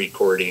pain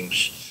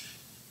recordings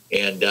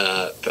and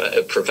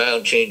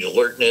profound change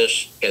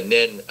alertness. And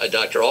then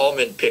Dr.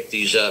 Allman picked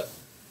these up,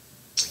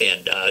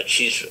 and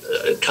she's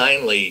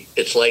kindly,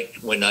 it's like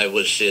when I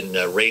was in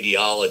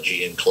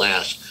radiology in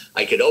class,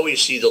 I could always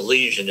see the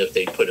lesion if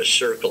they put a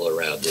circle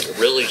around it. It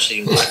really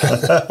seemed like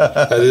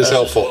that is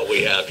helpful. What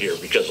we have here,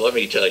 because let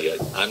me tell you,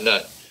 I'm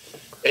not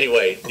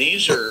Anyway,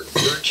 these are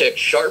vertex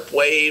sharp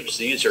waves.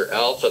 These are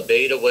alpha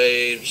beta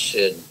waves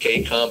and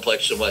K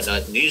complex and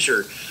whatnot. And these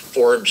are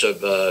forms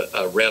of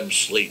REM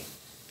sleep.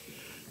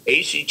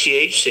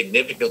 ACTH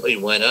significantly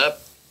went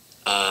up.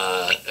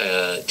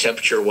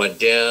 Temperature went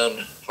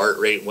down. Heart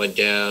rate went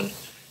down.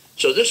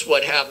 So this is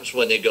what happens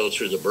when they go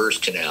through the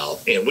birth canal.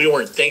 And we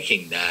weren't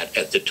thinking that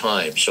at the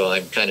time. So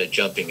I'm kind of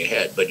jumping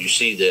ahead. But you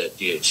see the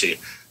DHC.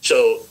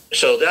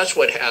 So that's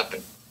what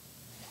happened.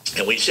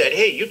 And we said,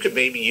 hey, you could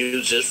maybe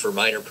use this for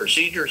minor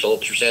procedures,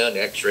 ultrasound,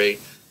 x-ray,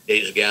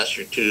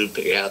 nasogastric tube,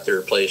 catheter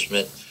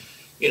replacement,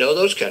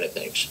 those kind of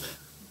things.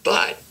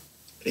 But,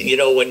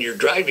 when you're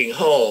driving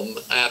home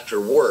after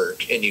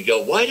work and you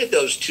go, why did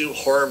those two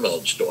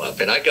hormones go up?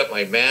 And I got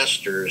my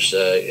master's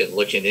in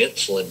looking at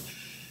insulin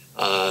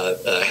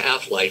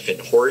half-life in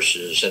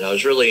horses, and I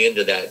was really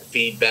into that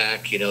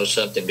feedback,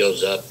 something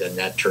goes up, then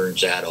that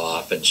turns that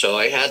off. And so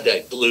I had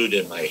that glued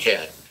in my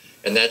head.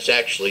 And that's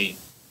actually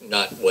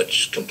not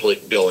what's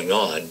completely going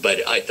on,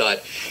 but I thought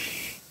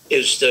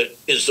is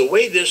the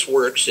way this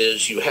works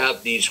is you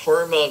have these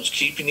hormones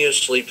keeping you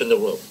asleep in the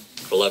womb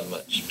for 11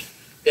 months.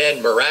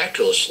 Then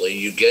miraculously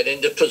you get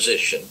into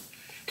position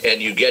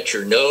and you get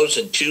your nose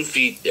and 2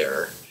 feet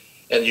there,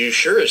 and you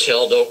sure as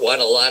hell don't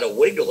want a lot of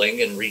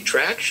wiggling and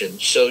retraction,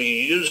 so you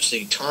use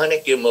the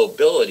tonic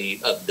immobility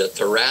of the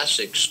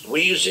thoracic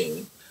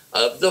squeezing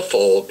of the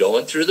foal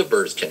going through the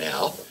birth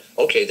canal.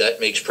 Okay, that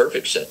makes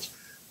perfect sense.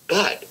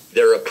 But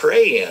they're a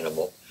prey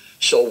animal,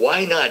 so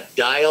why not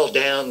dial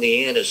down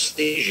the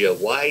anesthesia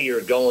while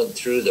you're going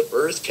through the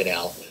birth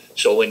canal,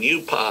 so when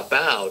you pop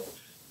out,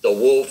 the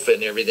wolf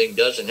and everything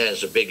doesn't have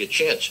as big a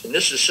chance. And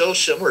this is so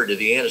similar to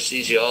the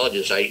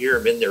anesthesiologists. I hear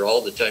them in there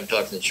all the time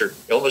talking to the surgeon.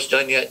 Almost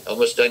done yet?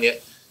 Almost done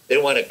yet? They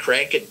want to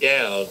crank it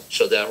down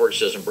so that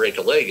horse doesn't break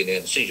a leg in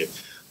anesthesia.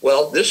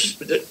 Well,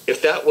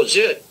 if that was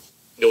it,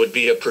 it would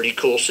be a pretty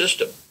cool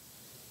system.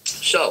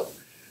 So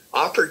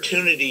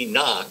opportunity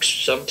knocks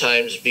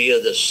sometimes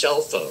via the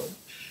cell phone.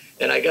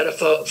 And I got a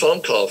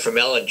phone call from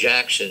Ellen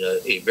Jackson,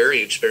 a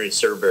very experienced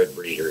thoroughbred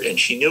breeder, and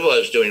she knew I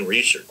was doing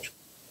research.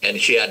 And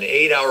she had an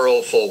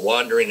 8-hour-old foal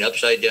wandering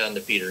upside down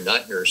the feeder,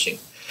 not nursing.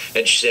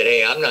 And she said,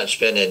 hey, I'm not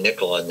spending a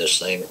nickel on this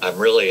thing. I'm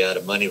really out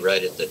of money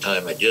right at the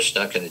time. I'm just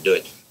not going to do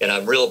it. And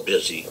I'm real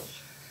busy.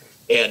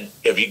 And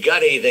if you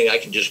got anything, I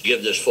can just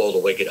give this foal to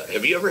wake it up.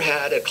 Have you ever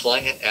had a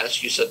client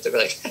ask you something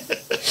like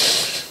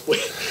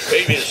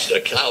maybe it's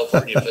a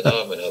California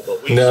phenomenon,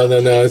 but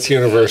no, it's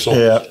universal.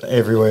 Yeah,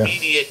 everywhere.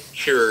 Immediate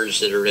cures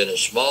that are in a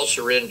small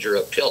syringe or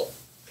a pill.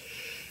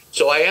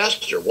 So I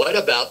asked her, what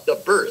about the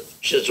birth?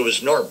 She says it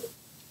was normal.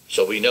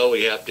 So we know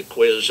we have to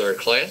quiz our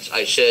clients.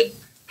 I said,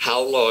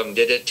 how long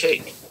did it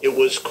take? It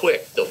was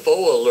quick. The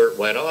foal alert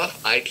went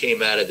off. I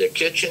came out of the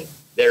kitchen.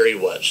 There he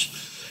was.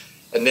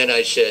 And then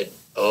I said,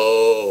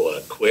 oh,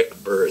 a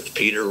quick birth,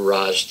 Peter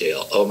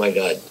Rosdale. Oh, my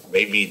God,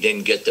 maybe he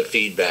didn't get the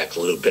feedback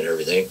loop and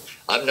everything.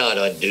 I'm not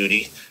on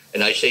duty.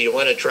 And I say, you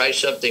want to try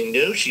something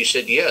new? She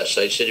said, yes.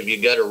 I said, have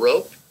you got a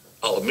rope?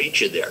 I'll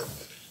meet you there.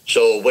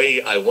 So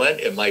away I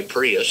went in my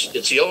Prius.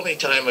 It's the only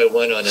time I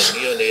went on a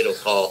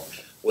neonatal call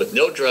with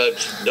no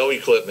drugs, no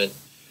equipment,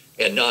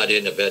 and not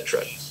in a vet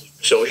truck.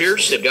 So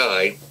here's the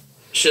guy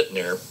sitting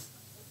there,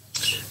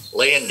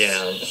 laying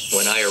down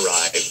when I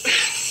arrived,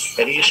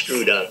 and he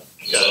screwed up.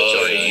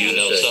 Sorry to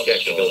use a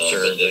technical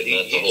term, but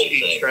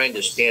he's trying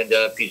to stand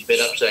up. He's been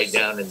upside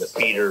down in the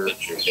feeder.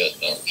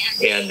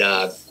 And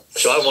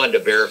so I wanted to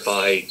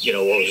verify,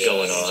 what was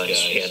going on.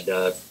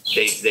 And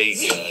they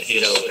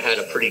had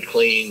a pretty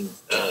clean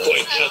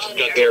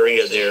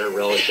area there,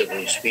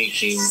 relatively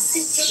speaking.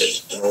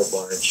 It's an old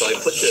barn. So I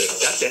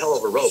that's a hell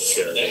of a rope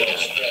there.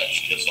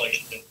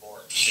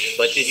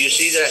 But did you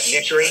see that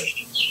nickering?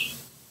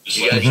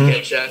 You guys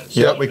catch that?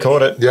 Yep, we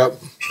caught it. Yep.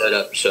 Shut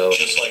up. So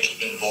Just like it's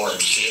been born,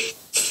 see?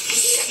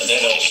 And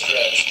then it'll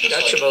stretch.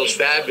 that's the most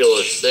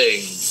fabulous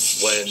thing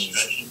when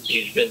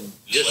he's been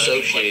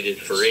dissociated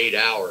for 8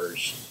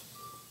 hours.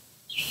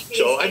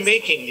 So I'm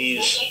making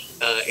these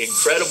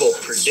incredible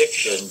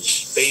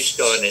predictions based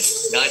on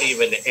not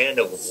even an N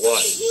of 1.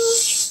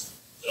 So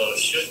it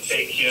should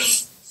take him,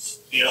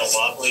 see how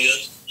wobbly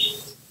it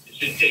is? It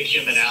should take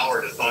him an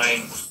hour to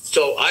find.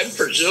 So I'm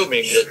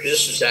presuming that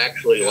this is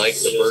actually like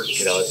the birth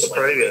canal. It's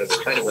probably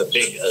kind of a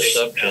big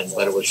assumption,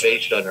 but it was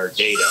based on our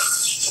data.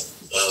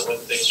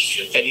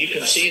 And you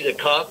can see the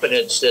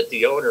confidence that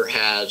the owner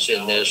has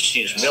in this.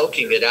 She's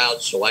milking it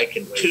out so I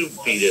can tube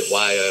feed it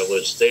while I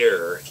was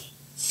there,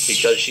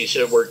 because she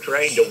said we're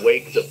trying to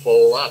wake the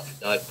foal up,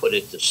 not put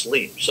it to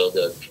sleep. So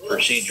the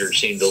procedure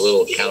seemed a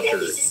little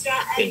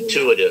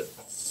counterintuitive.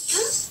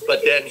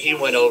 But then he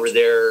went over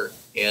there,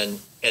 and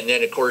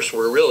then, of course,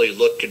 we're really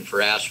looking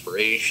for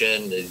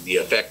aspiration, the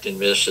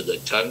effectiveness of the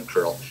tongue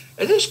curl.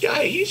 And this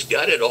guy, he's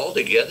got it all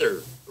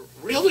together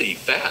really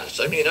fast.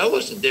 I mean, I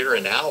wasn't there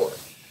an hour.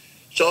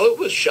 So it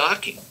was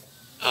shocking,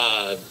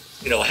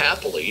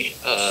 happily.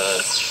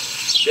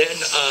 Then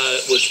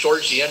it was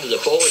towards the end of the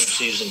foaling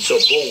season, so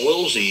Bull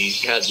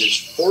Wilsey had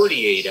this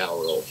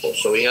 48-hour-old foal.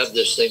 So we have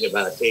this thing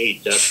about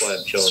age. That's why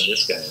I'm showing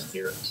this guy in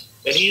here.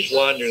 And he's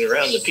wandering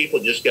around. The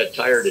people just got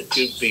tired of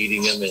tube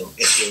feeding him and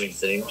doing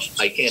things.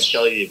 I can't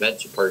tell you the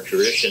events of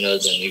parturition other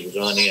than he was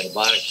on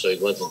antibiotics, so he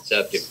wasn't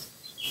septic.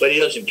 But he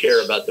doesn't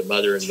care about the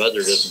mother, and the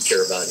mother doesn't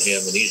care about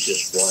him, and he's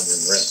just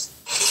wandering around.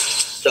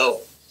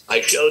 So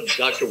I showed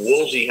Dr.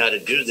 Woolsey how to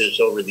do this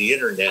over the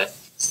internet,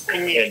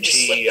 and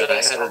she had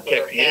her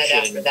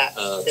technician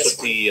put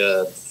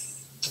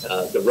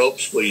the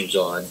rope squeeze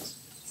on.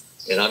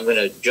 And I'm going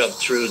to jump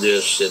through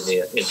this in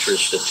the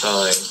interest of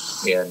time.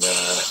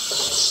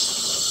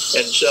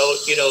 And so,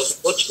 you know, it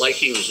looks like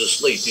he was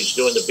asleep. He's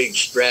doing the big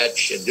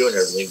stretch and doing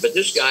everything. But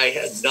this guy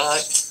had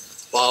not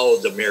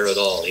followed the mare at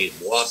all. He had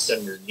walked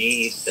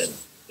underneath and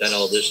done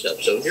all this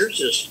stuff. So here's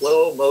this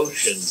slow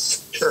motion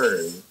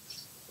turn.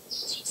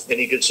 And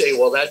you could say,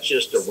 well, that's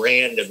just a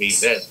random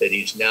event that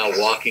he's now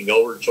walking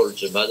over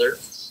towards the mother.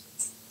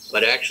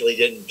 But actually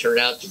didn't turn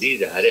out to be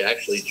that. It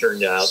actually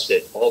turned out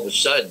that all of a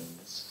sudden,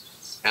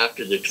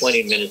 after the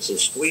 20 minutes of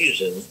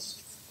squeezing,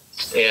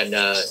 and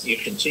you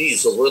can see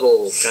he's a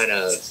little kind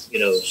of, you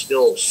know,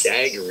 still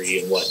staggery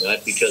and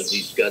whatnot because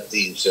he's got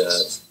these,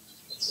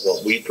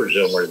 what we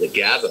presume are the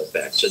GABA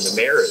effects. And the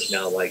mare is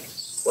now like,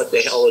 what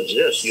the hell is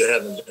this? You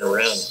haven't been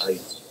around.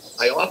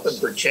 I often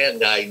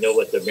pretend I know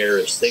what the mare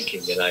is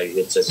thinking, and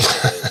it's a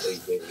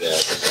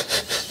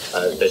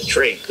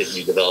trait that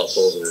you develop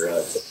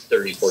over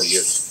 30, 40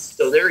 years.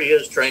 So there he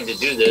is trying to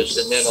do this,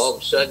 and then all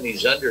of a sudden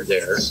he's under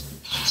there.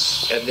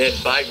 And then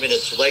 5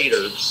 minutes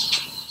later,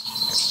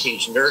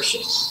 he's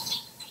nursing.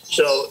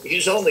 So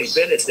he's only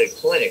been at the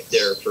clinic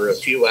there for a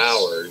few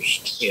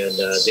hours, and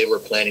they were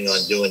planning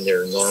on doing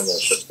their normal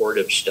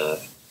supportive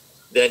stuff.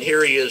 Then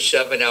here he is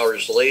 7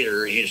 hours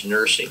later, he's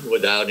nursing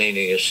without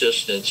any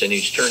assistance, and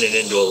he's turning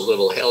into a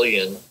little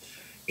hellion,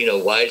 you know,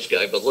 wise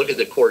guy. But look at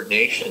the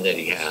coordination that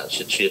he has.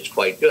 It's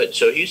quite good.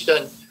 So he's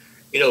done,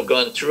 you know,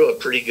 gone through a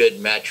pretty good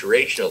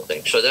maturational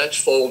thing. So that's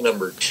foal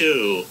number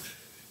 2.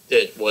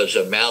 That was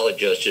a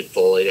maladjusted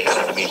foal. It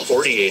had to be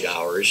 48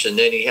 hours, and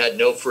then he had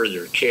no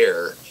further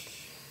care,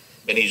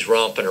 and he's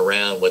romping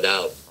around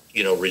without,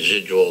 you know,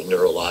 residual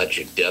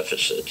neurologic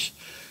deficits.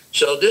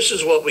 So this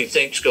is what we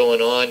think's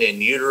going on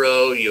in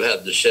utero. You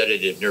have the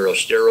sedative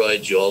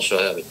neurosteroids. You also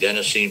have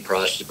adenosine,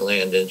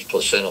 prostaglandins,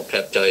 placental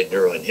peptide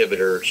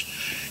neuroinhibitors,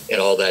 and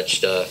all that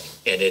stuff.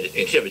 And it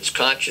inhibits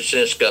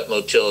consciousness, gut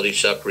motility,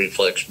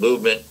 suprareflex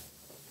movement.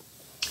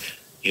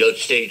 You go to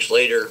stage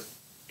later,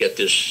 get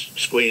this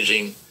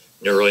squeezing,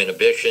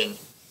 neuroinhibition,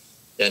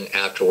 then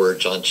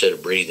afterwards onset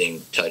of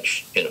breathing,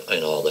 touch,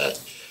 and all that.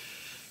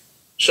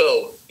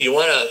 So you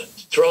want to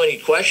throw any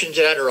questions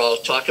at, or I'll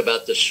talk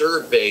about the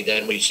survey.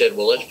 Then we said,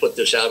 well, let's put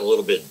this out a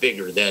little bit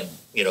bigger than,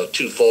 you know,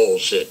 2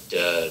 foals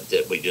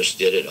that we just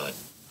did it on.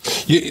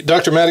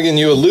 Dr. Madigan,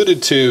 you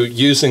alluded to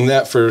using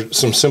that for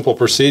some simple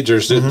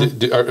procedures.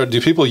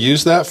 Do people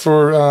use that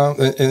for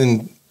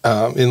in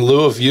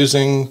lieu of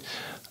using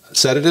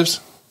sedatives?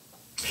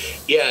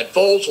 Yeah, it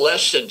foals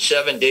less than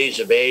 7 days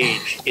of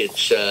age.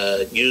 It's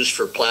used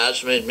for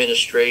plasma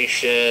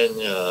administration,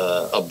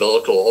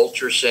 umbilical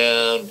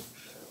ultrasound,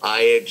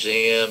 eye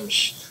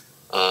exams,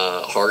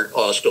 heart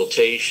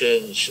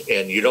auscultations,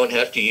 and you don't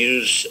have to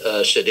use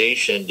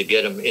sedation to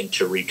get them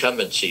into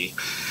recumbency.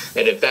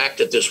 And in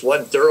fact, at this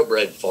one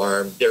thoroughbred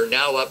farm, they're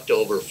now up to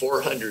over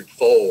 400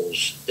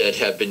 foals that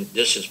have been,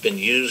 this has been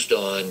used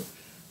on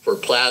for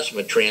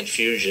plasma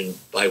transfusion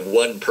by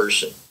one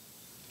person.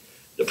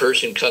 The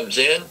person comes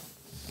in,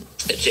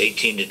 it's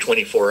 18 to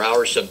 24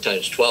 hours,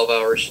 sometimes 12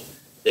 hours.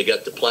 They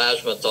got the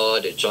plasma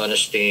thawed, it's on a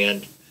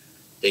stand.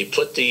 They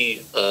put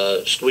the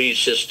squeeze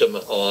system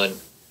on,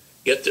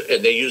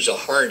 and they use a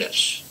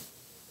harness,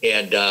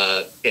 and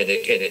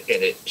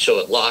so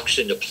it locks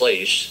into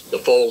place. The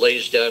foal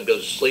lays down,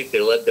 goes to sleep.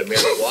 They let the mare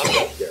walk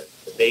up there.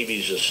 The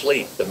baby's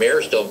asleep. The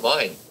mares don't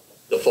mind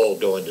the foal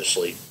going to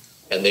sleep,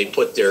 and they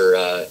put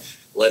their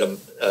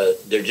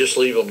they just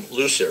leave them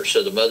loose there.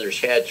 So the mother's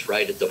head's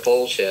right at the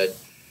foal's head.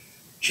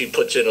 She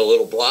puts in a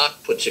little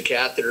block, puts a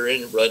catheter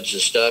in, runs the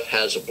stuff,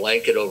 has a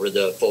blanket over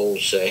the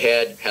foal's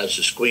head, has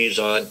the squeeze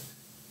on,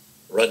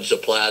 runs the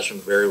plasma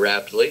very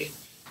rapidly,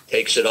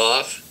 takes it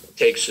off,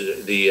 takes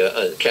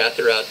the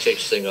catheter out,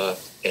 takes the thing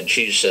off, and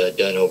she's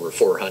done over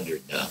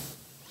 400 now.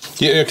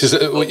 Yeah, because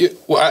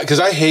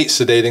I hate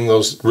sedating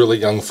those really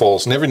young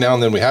foals, and every now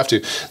and then we have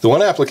to. The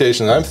one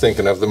application that I'm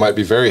thinking of that might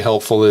be very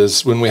helpful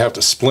is when we have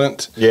to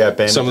splint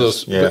some of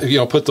those,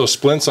 put those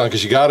splints on,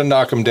 because you got to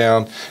knock them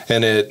down,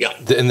 and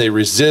and they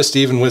resist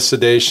even with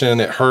sedation.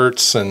 It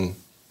hurts, and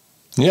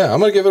I'm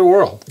going to give it a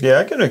whirl. Yeah,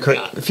 I get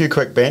a few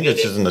quick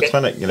bandages in the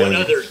clinic. One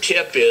other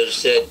tip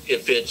is that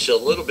if it's a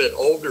little bit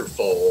older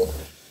foal,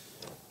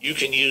 you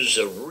can use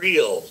a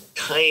real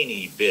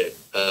tiny bit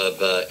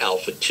of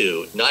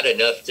alpha-2, not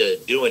enough to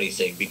do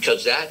anything,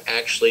 because that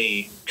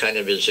actually kind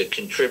of is a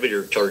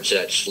contributor towards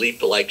that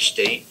sleep-like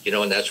state,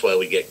 and that's why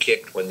we get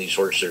kicked when these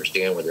horses are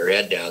standing with their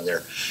head down.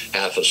 They're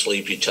half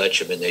asleep, you touch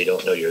them, and they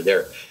don't know you're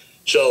there.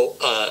 So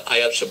I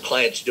have some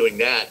clients doing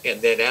that,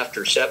 and then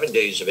after 7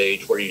 days of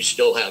age, where you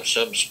still have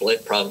some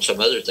splint problems,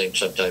 some other things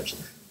sometimes,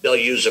 they'll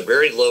use a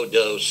very low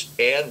dose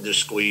and the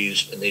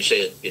squeeze, and they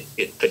say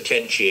it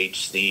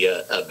potentiates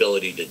the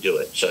ability to do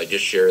it. So I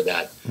just share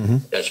that.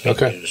 That's being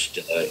used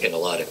in a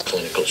lot of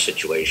clinical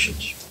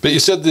situations. But you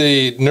said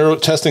the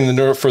testing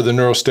for the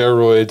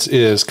neurosteroids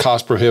is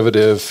cost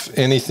prohibitive.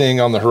 Anything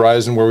on the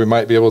horizon where we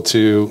might be able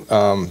to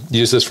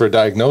use this for a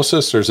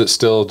diagnosis, or is it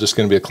still just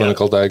going to be a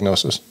clinical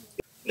diagnosis?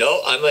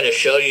 No, I'm going to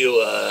show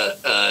you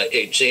an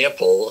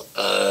example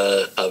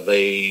of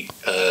a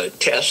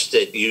test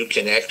that you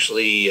can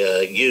actually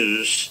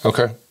use.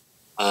 Okay.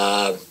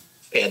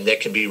 And that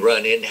can be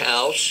run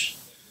in-house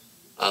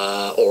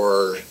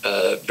or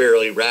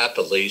fairly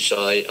rapidly.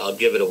 So I'll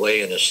give it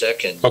away in a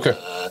second. Okay.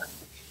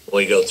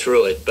 When we go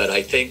through it, but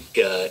I think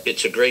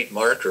it's a great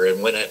marker.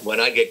 And when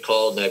I get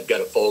called and I've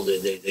got a foal,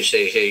 they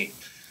say, "Hey,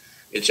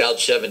 it's out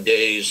 7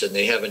 days and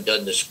they haven't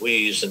done the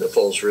squeeze and the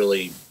foal's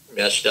really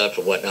messed up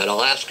and whatnot,"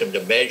 I'll ask them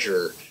to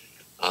measure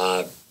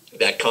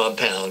that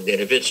compound,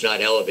 and if it's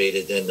not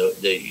elevated, then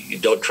you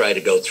don't try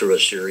to go through a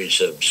series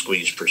of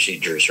squeeze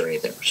procedures or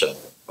anything. So,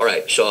 all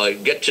right, so I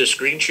get to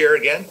screen share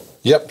again.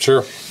 Yep,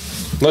 sure.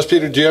 Les,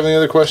 Peter, do you have any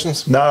other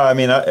questions? No, I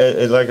mean,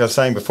 like I was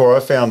saying before, I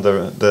found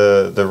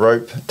the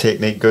rope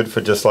technique good for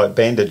just like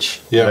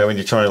bandage. Yeah. You know, when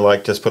you're trying to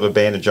like just put a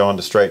bandage on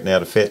to straighten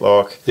out a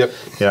fetlock. Yep.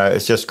 You know,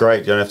 it's just great.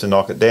 You don't have to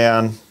knock it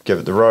down. Give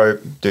it the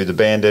rope, do the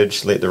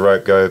bandage, let the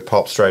rope go,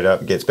 pop straight up,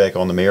 and gets back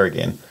on the mare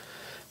again.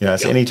 You know,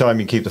 so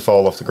anytime you keep the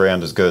foal off the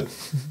ground is good.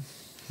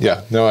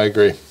 Yeah. No, I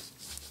agree.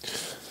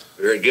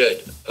 Very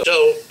good.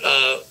 So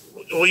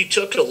we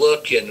took a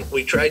look and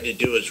we tried to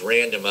do as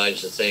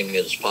randomized a thing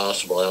as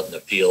possible out in the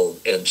field.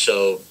 And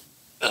so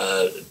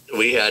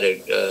we had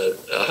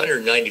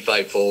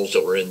 195 foals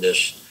that were in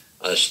this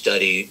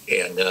study,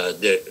 and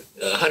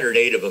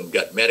 108 of them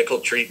got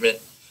medical treatment,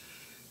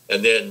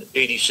 and then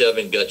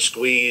 87 got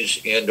squeeze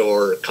and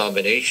or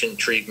combination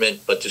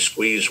treatment, but the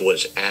squeeze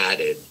was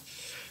added.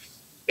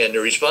 And the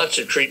response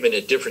to treatment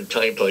at different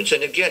time points,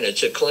 and again,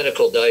 it's a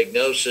clinical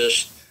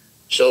diagnosis.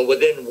 So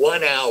within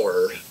 1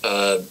 hour,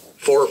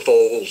 4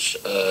 foals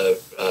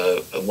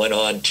went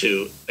on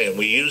to, and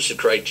we used the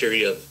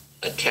criteria of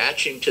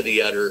attaching to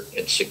the udder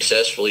and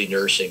successfully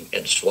nursing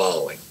and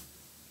swallowing.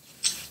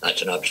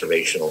 That's an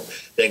observational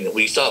thing that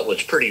we thought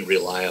was pretty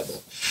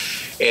reliable.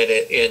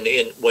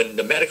 And when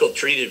the medical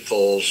treated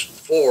foals,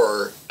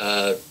 4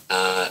 of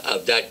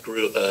that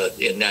group,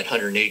 in that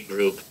 108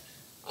 group,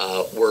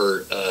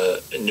 were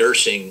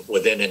nursing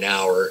within an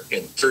hour,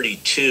 and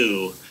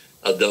 32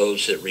 of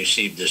those that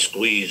received the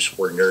squeeze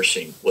were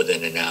nursing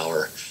within an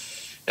hour.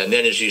 And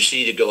then as you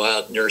see, to go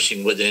out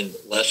nursing within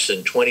less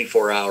than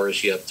 24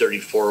 hours, you have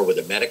 34 with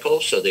a medical.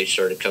 So they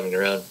started coming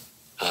around,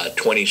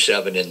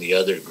 27 in the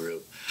other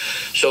group.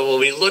 So when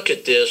we look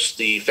at this,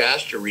 the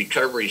faster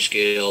recovery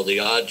scale, the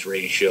odds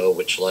ratio,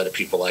 which a lot of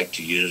people like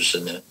to use,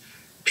 and the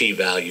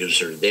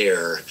p-values are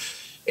there.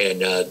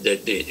 And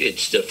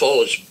the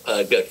foal has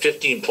got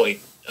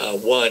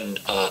 15.1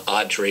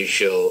 odds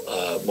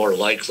ratio, more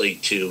likely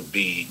to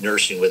be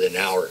nursing within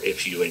an hour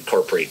if you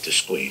incorporate the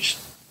squeeze.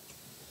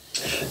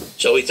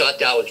 So we thought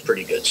that was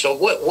pretty good. So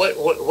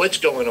what's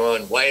going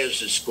on? Why is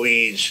the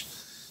squeeze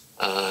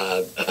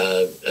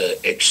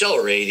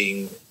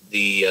accelerating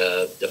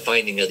the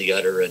finding of the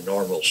udder and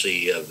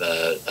normalcy of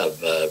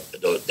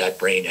that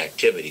brain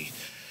activity?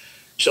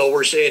 So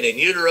we're saying in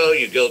utero,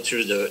 you go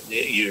through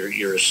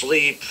you're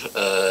asleep,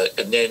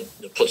 and then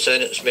the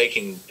placenta is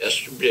making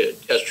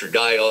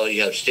estradiol.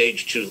 You have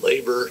stage 2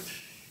 labor.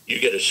 You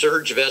get a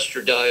surge of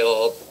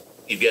estradiol.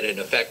 You get an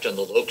effect on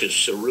the locus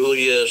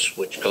ceruleus,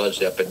 which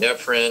caused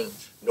norepinephrine,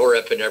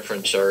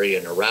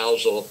 and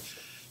arousal.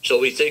 So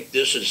we think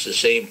this is the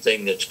same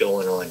thing that's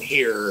going on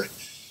here,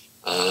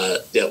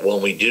 that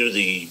when we do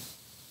the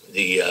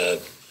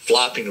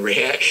flopping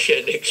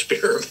reaction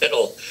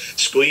experimental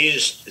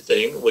squeeze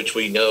thing, which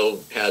we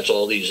know has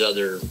all these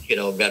other,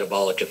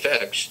 metabolic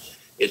effects,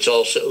 it's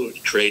also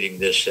creating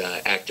this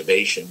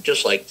activation,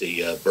 just like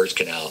the birth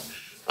canal,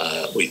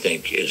 we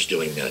think, is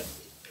doing that.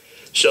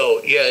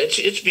 So, yeah,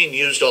 it's being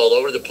used all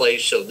over the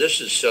place. So this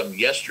is some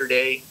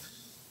yesterday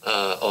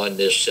on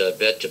this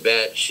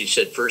vet-to-vet. She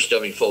said first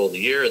dummy foal of the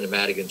year, and the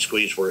Madigan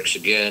squeeze works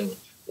again,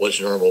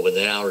 was normal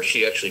within an hour.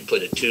 She actually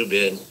put a tube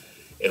in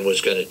and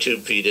was going to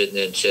tube feed it, and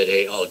then said,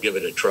 hey, I'll give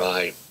it a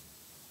try.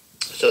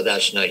 So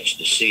that's nice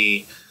to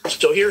see.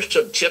 So here's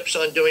some tips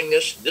on doing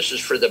this. This is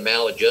for the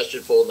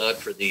maladjusted foal, not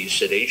for the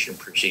sedation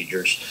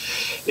procedures.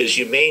 Is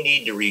you may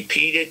need to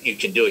repeat it. You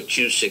can do it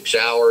Q6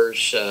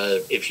 hours.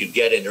 If you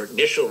get an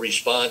initial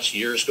response,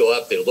 years go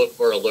up, they look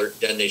more alert,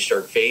 then they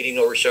start fading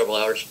over several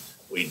hours.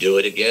 We do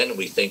it again.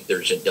 We think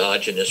there's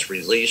endogenous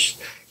release,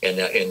 and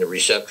the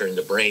receptor in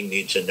the brain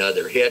needs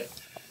another hit.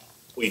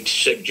 We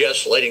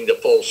suggest letting the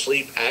foal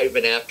sleep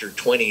even after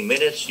 20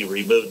 minutes. You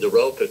remove the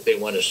rope. If they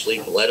want to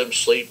sleep, let them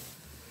sleep.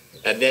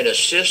 And then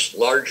assist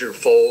larger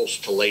foals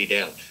to lay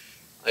down.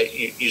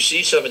 You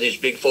see some of these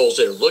big foals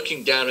that are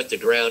looking down at the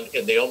ground,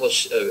 and they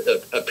almost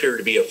appear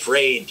to be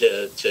afraid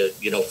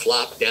to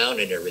flop down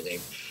and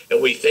everything.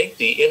 And we think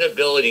the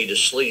inability to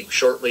sleep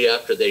shortly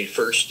after they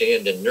first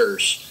stand and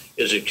nurse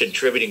is a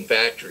contributing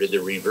factor to the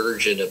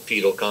reversion of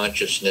fetal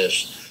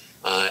consciousness,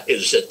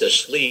 is that the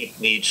sleep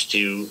needs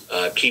to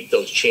keep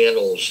those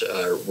channels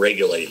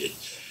regulated.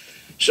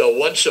 So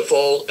once the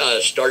foal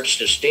starts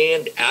to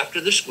stand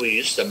after the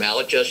squeeze, the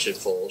maladjusted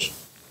foals,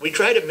 we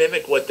try to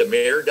mimic what the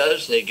mare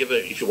does. And they give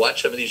it, if you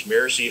watch some of these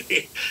mares, you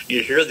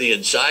hear the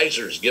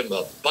incisors give them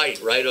a bite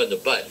right on the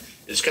butt.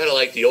 It's kind of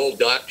like the old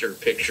doctor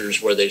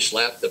pictures where they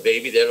slap the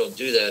baby. They don't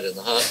do that in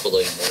the hospital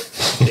anymore.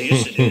 They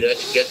used to do that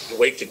to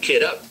wake the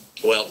kid up.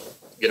 Well,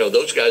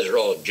 those guys are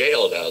all in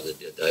jail now that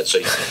did that, so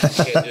you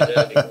can't do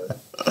that anymore.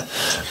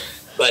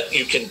 But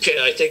you can,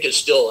 I think it's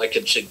still, I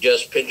can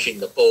suggest pinching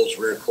the foal's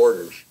rear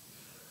quarters.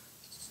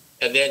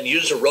 And then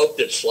use a rope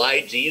that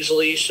slides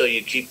easily so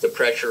you keep the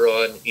pressure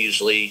on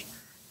easily.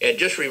 And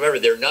just remember,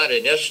 they're not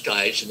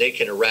anesthetized and they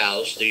can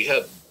arouse. They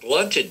have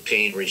blunted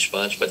pain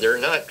response, but they're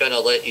not going to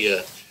let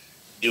you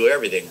do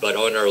everything. But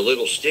on our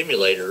little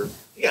stimulator,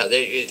 yeah,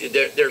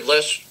 they're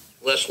less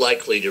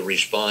likely to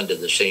respond to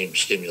the same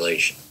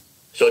stimulation.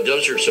 So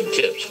those are some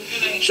tips.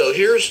 So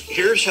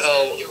here's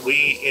how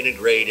we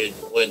integrated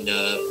when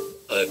a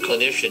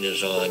clinician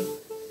is on.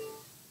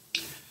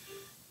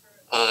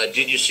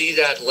 Did you see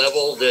that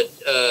level that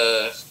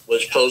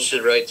was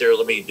posted right there?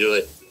 Let me do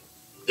it.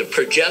 The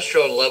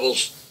progesterone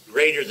level's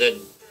greater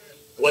than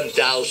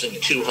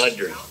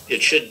 1,200.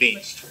 It should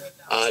be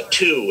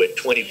 2 at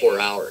 24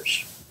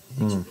 hours.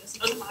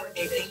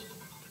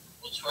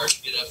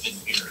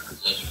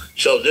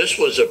 So this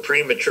was a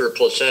premature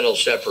placental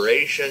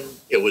separation.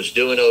 It was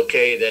doing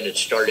okay, then it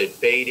started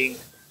fading.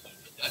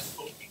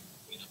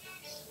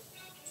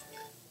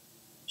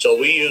 So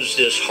we use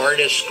this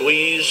harness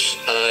squeeze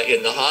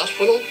in the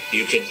hospital.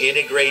 You can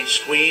integrate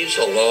squeeze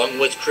along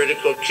with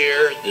critical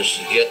care. This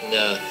is getting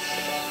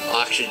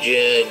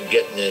oxygen,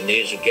 getting the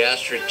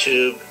nasogastric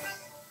tube,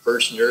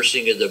 first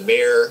nursing of the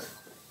mare.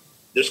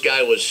 This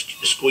guy was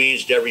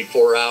squeezed every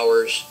 4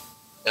 hours.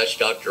 That's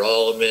Dr.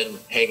 Alleman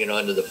hanging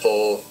onto the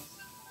foal.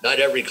 Not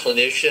every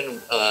clinician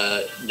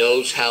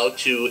knows how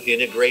to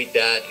integrate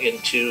that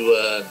into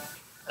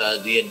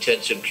the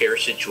intensive care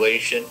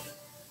situation.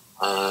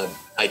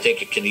 I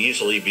think it can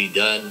easily be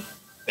done,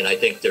 and I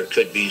think there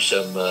could be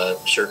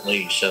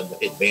certainly some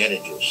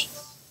advantages.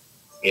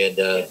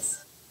 And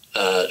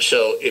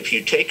so if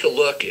you take a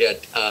look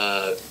at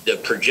the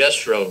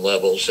progesterone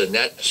levels, and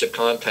that's a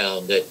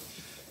compound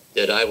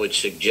that I would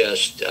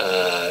suggest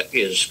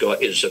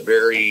is a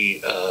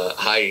very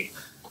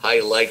high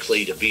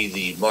likely to be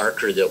the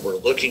marker that we're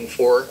looking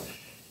for.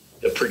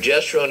 The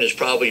progesterone is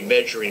probably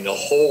measuring a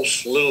whole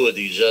slew of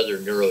these other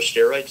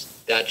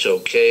neurosteroids. That's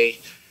okay.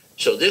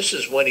 So this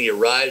is when he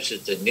arrives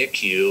at the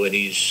NICU, and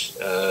he's,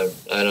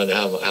 I don't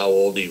know how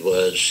old he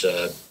was,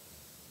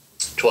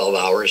 12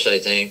 hours, I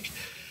think.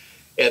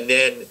 And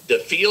then the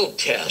field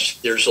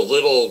test, there's a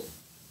little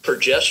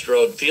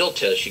progesterone field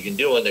test you can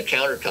do on the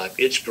countertop.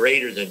 It's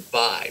greater than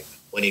 5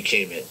 when he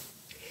came in.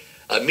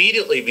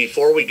 Immediately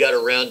before we got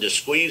around to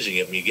squeezing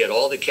him, you get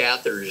all the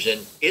catheters,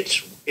 and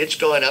it's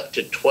gone up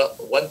to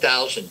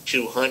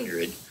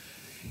 1,200.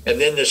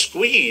 And then the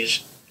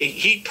squeeze,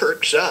 he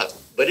perks up,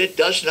 but it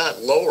does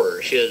not lower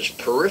his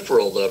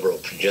peripheral level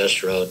of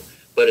progesterone,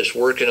 but it's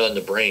working on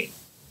the brain.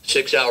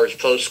 6 hours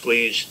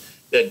post-squeeze,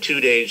 then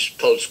 2 days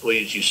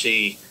post-squeeze, you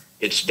see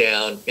it's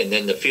down, and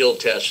then the field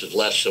test is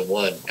less than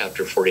 1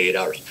 after 48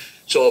 hours.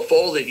 So a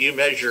foal that you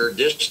measure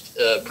this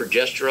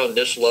progesterone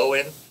this low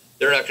in,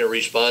 they're not going to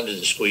respond to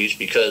the squeeze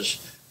because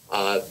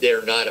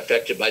they're not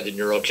affected by the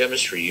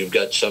neurochemistry. You've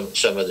got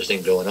some other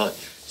thing going on.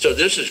 So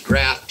this is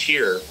graphed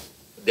here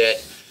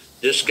that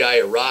this guy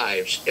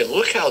arrives, and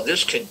look how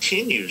this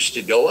continues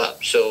to go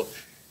up. So,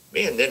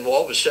 man, then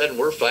all of a sudden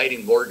we're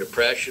fighting more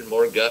depression,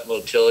 more gut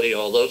motility,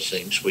 all those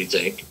things, we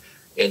think.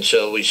 And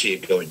so we see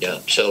it going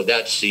down. So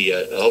that's the,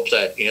 I hope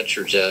that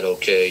answers that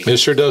okay. It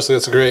sure does.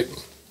 That's great.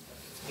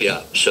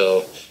 Yeah,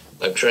 so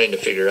I'm trying to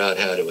figure out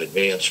how to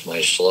advance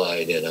my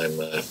slide, and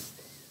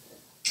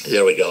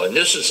there we go. And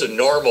this is a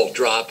normal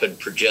drop in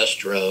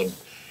progesterone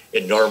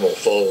in normal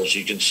foals.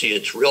 You can see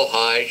it's real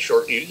high,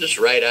 short, this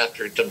right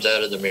after it comes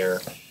out of the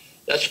mare.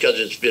 That's because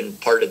it's been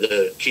part of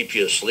the keep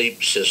you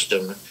asleep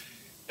system.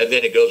 And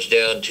then it goes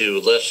down to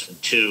less than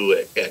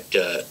 2 at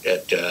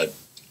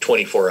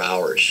 24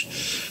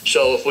 hours.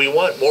 So if we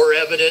want more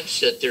evidence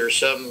that there's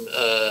some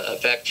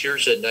effect,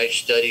 here's a nice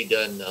study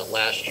done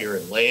last year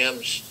in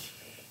lambs,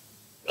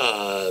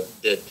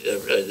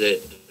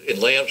 that in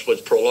lambs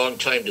with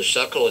prolonged time to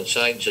suckle and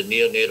signs of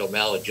neonatal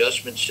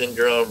maladjustment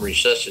syndrome,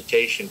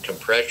 resuscitation,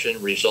 compression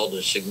result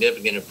in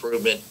significant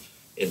improvement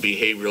in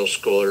behavioral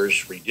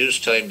scores,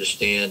 reduced time to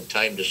stand,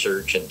 time to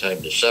search, and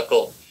time to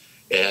suckle.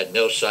 It had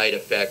no side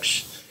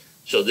effects.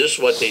 So this is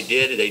what they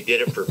did. They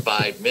did it for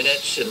 5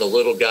 minutes in the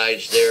little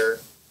guys there.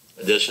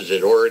 This is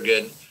at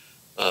Oregon,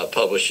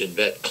 published in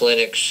vet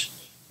clinics.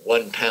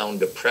 1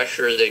 pound of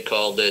pressure, they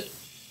called it.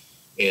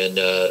 And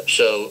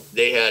so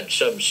they had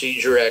some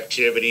seizure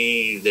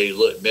activity. They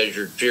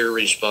measured fear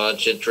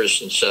response,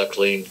 interest in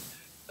suckling,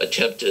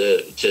 attempt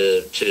to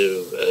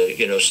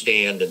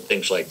stand and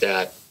things like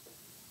that.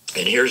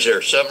 And here's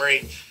their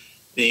summary.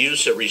 the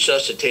use of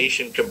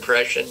resuscitation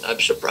compression. I'm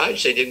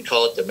surprised they didn't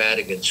call it the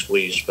Madigan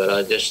squeeze, but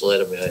I just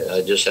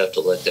have to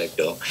let that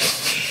go.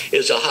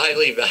 Is a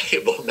highly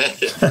valuable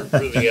method for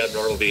improving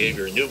abnormal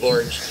behavior in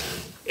newborns.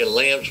 In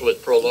lambs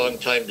with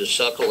prolonged time to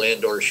suckle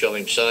and or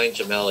showing signs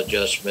of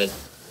maladjustment,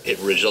 it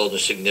results in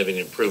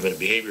significant improvement in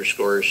behavior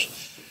scores.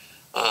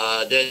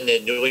 Then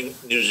in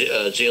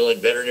New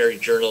Zealand Veterinary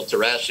Journal,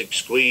 thoracic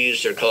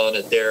squeeze, they're calling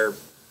it there,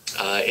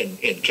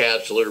 in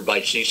calves delivered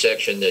by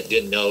C-section that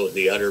didn't know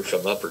the udder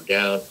from up or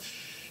down.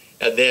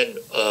 And then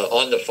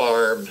on the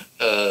farm,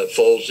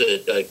 foals,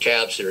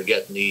 calves that are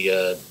getting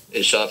the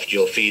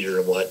esophageal feeder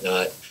and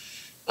whatnot,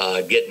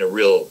 getting a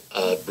real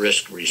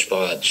brisk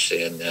response.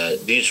 And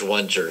these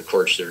ones are, of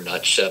course, they're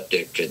not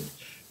septic and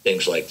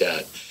things like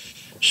that.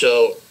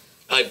 So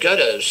I've got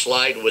a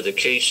slide with a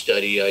case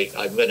study.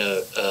 I'm going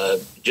to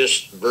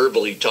just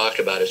verbally talk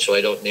about it so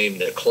I don't name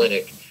the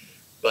clinic.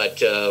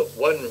 But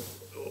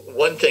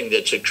one thing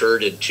that's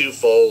occurred in 2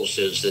 foals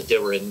is that they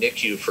were in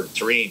NICU for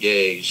 3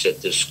 days at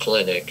this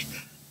clinic.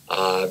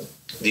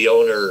 The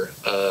owner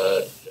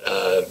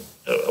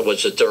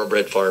was a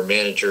thoroughbred farm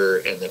manager,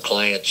 and the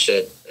client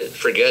said,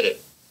 forget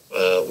it.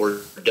 We're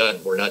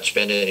done. We're not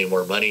spending any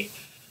more money.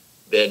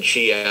 Then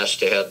she asked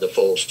to have the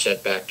foals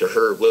sent back to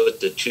her with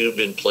the tube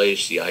in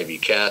place, the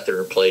IV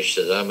catheter in place,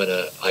 said,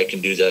 I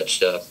can do that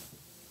stuff.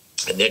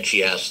 And then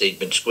she asked, they'd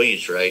been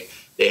squeezed, right?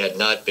 They had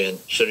not been.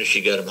 As soon as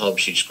she got them home,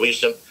 she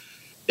squeezed them.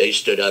 They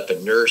stood up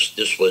and nursed.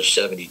 This was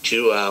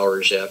 72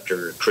 hours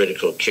after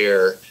critical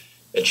care,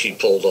 and she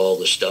pulled all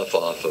the stuff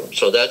off of them.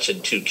 So that's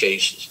in 2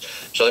 cases.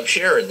 So I'm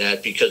sharing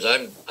that because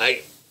I'm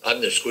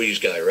the squeeze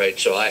guy, right?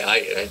 So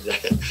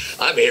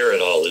I'm hearing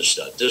all this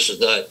stuff. This is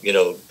not,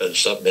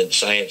 something in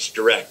Science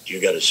Direct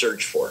you got to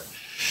search for.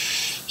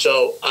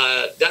 So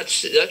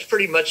that's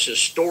pretty much the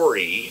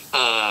story.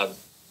 And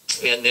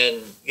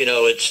then,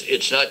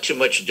 it's not too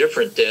much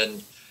different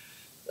than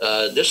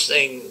this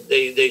thing.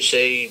 They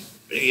say,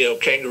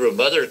 kangaroo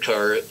mother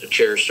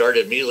care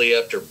started immediately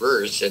after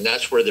birth, and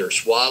that's where they're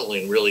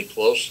swaddling really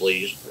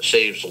closely,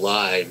 saves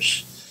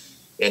lives.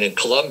 And in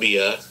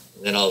Colombia,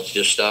 and I'll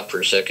just stop for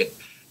a second,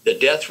 the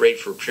death rate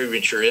for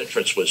premature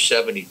infants was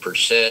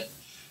 70%.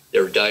 They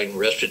were dying of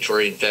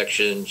respiratory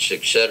infections,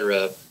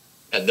 etc.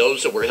 And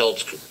those that were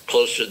held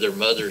close to their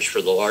mothers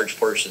for the large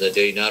portion of the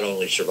day not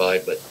only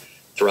survived, but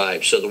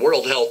thrived. So the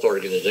World Health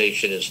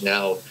Organization is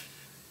now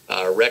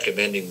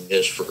recommending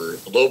this for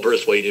low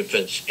birth weight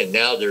infants, and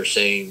now they're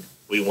saying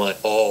we want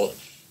all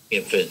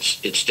infants.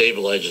 It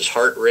stabilizes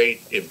heart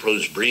rate,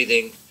 improves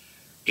breathing,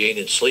 gain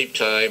in sleep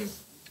time,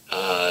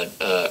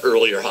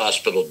 earlier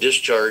hospital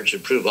discharge,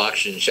 improve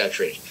oxygen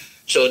saturation.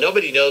 So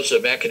nobody knows the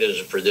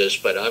mechanism for this,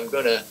 but I'm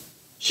going to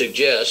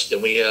suggest,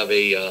 and we have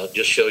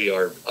just show you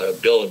our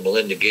Bill and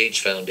Melinda Gates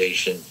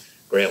Foundation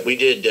grant. We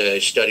did a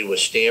study with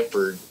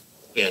Stanford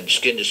and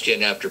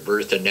skin-to-skin after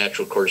birth and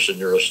natural course of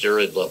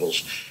neurosteroid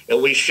levels.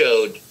 And we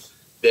showed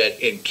that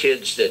in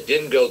kids that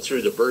didn't go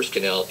through the birth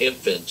canal,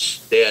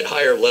 infants, they had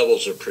higher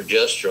levels of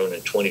progesterone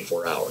in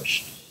 24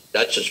 hours.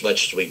 That's as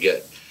much as we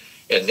get.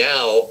 And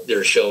now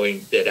they're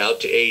showing that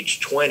out to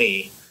age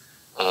 20,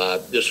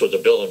 this was a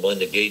Bill and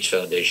Melinda Gates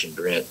Foundation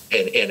grant,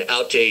 and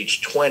out to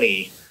age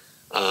 20,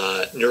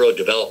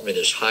 neurodevelopment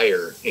is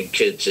higher in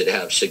kids that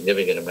have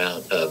significant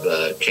amount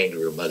of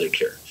kangaroo mother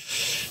care.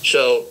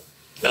 So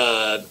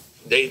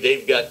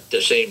they've got the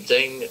same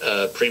thing.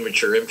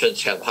 Premature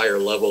infants have higher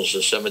levels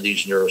of some of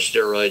these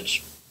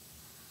neurosteroids,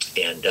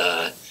 and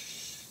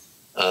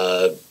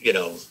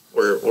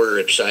we're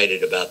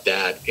excited about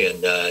that,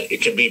 and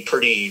it can be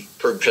pretty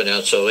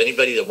pronounced. So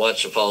anybody that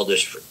wants to follow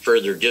this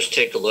further, just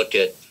take a look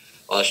at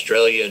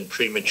Australian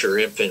premature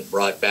infant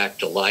brought back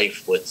to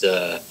life with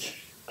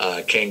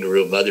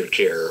kangaroo mother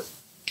care,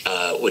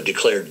 was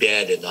declared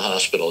dead in the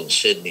hospital in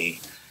Sydney.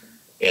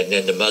 And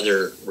then the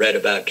mother read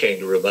about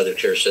kangaroo mother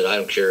care, said, I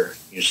don't care.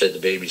 You said the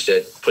baby's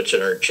dead, puts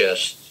it on her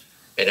chest.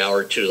 An hour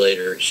or two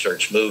later, it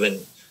starts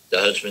moving. The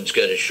husband's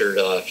got his shirt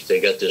off. They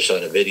got this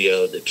on a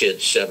video. The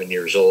kid's 7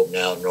 years old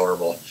now,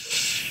 normal.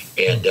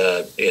 And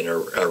in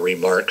a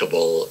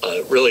remarkable,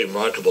 really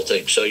remarkable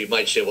thing. So you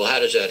might say, well, how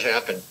does that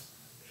happen?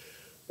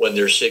 When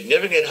there's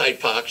significant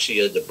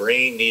hypoxia, the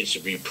brain needs to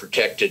be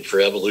protected for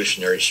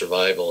evolutionary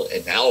survival,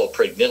 and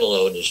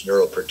allopregnanolone is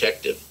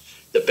neuroprotective.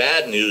 The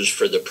bad news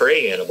for the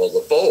prey animal,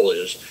 the foal,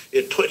 is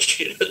it puts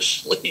you to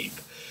sleep.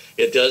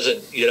 It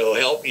doesn't,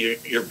 help you.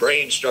 Your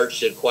brain starts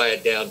to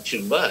quiet down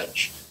too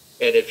much.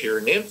 And if you're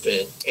an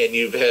infant and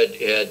you've had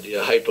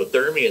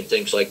hypothermia and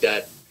things like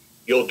that,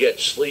 you'll get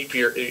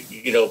sleepier.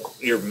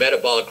 Your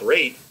metabolic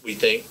rate, we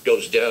think,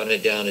 goes down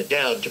and down and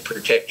down to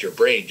protect your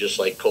brain, just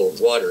like cold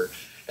water.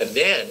 And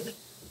then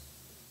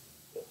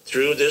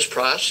through this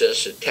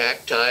process of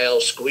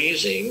tactile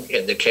squeezing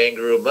and the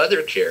kangaroo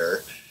mother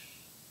care,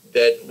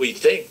 that we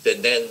think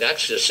that then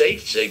that's the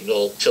safe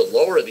signal to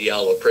lower the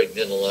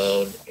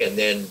allopregnanolone and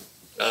then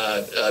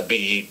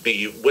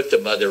be with the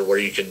mother where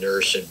you can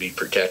nurse and be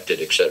protected,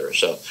 et cetera.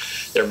 So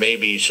there may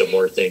be some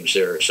more things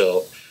there.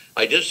 So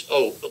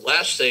the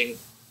last thing,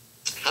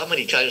 how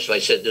many times have I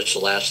said this, the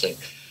last thing?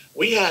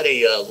 We had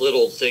a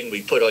little thing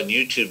we put on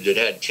YouTube that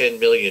had 10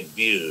 million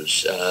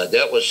views.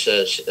 That was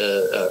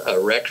a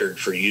record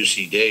for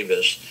UC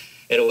Davis.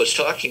 And it was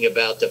talking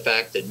about the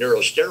fact that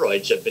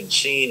neurosteroids have been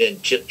seen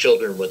in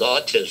children with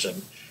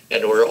autism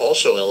and were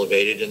also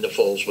elevated in the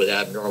foals with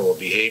abnormal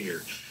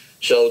behavior.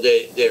 So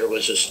there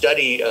was a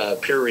study,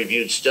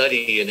 peer-reviewed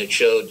study, and it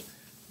showed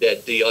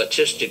that the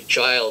autistic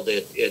child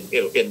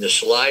in the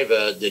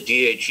saliva, the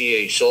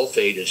DHEA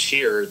sulfate is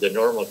here, the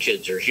normal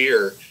kids are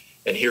here,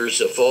 and here's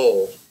the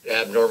foal,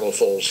 abnormal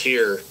foals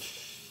here.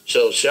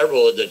 So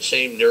several of the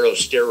same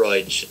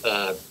neurosteroids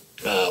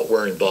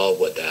were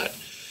involved with that.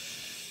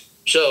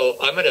 So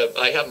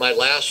I have my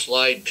last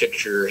slide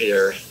picture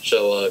here,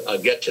 so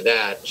I'll get to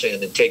that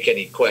and then take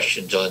any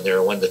questions on there.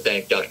 I wanted to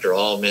thank Dr.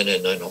 Allman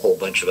and a whole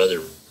bunch of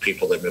other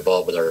people that are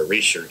involved with our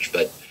research,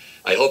 but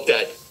I hope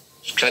that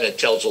kind of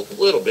tells a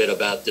little bit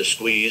about the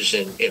squeeze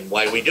and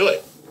why we do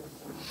it.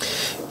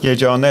 Yeah,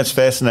 John, that's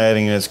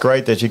fascinating, and it's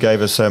great that you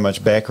gave us so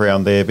much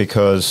background there,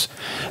 because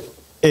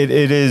it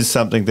is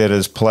something that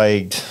has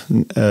plagued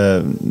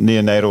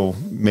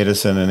neonatal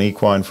medicine and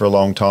equine for a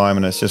long time,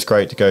 and it's just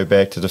great to go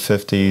back to the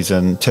 50s,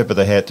 and tip of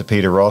the hat to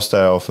Peter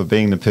Rossdale for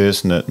being the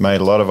person that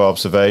made a lot of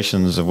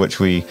observations of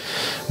which we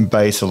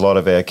base a lot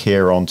of our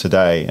care on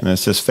today. And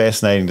it's just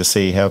fascinating to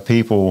see how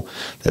people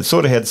that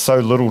sort of had so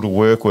little to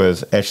work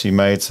with actually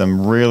made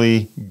some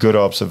really good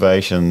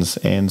observations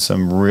and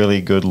some really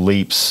good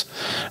leaps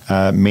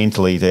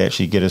mentally to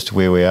actually get us to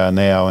where we are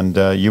now, and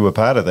you were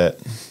part of that.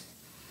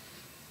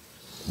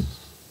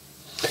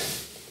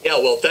 Yeah,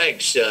 well,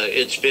 thanks.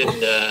 It's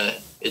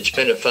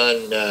been a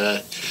fun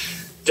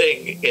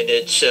thing, and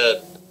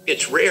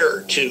it's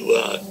rare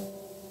to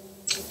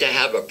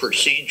have a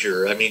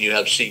procedure. I mean, you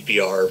have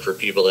CPR for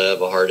people that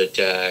have a heart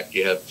attack.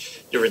 You have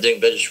different things,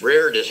 but it's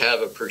rare to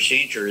have a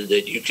procedure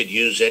that you could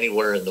use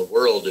anywhere in the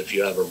world if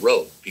you have a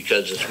rope,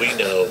 because as we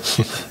know,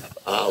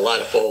 a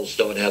lot of foals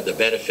don't have the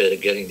benefit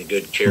of getting the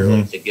good care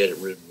like they get at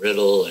Rood and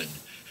Riddle and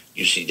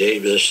UC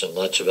Davis and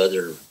lots of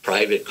other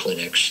private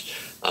clinics.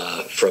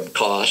 From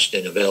cost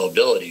and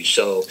availability.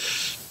 So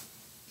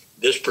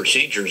this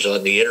procedure is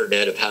on the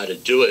internet of how to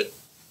do it,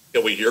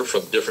 and we hear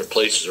from different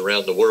places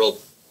around the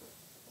world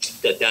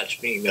that that's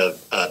being a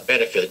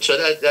benefit. So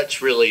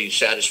that's really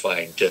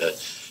satisfying to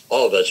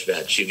all of us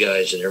vets, you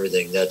guys and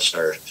everything.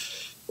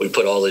 We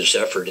put all this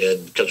effort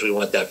in because we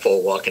want that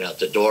foal walking out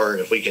the door,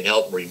 and if we can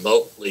help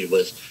remotely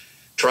with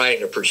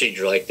trying a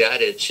procedure like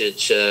that,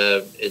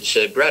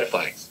 it's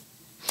gratifying.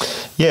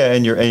 Yeah,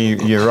 and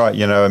you're right.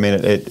 You know, I mean,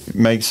 it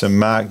makes a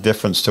marked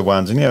difference to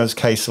ones. And it's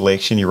case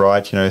selection. You're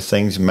right.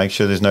 Things. Make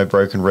sure there's no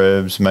broken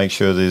ribs. Make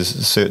sure there's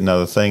certain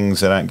other things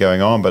that aren't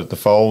going on. But the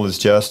foal is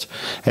just,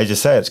 as you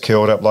say, it's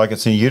curled up like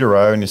it's in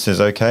utero, and it says,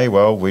 okay,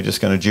 well, we're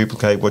just going to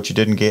duplicate what you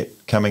didn't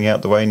get coming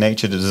out the way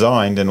nature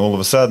designed, and all of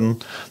a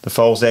sudden, the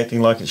foal's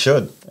acting like it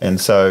should.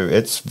 And so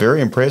it's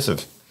very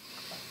impressive.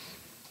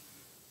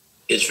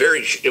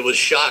 It was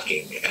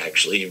shocking,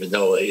 actually, even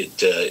though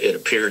it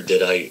appeared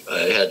that I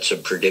had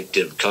some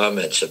predictive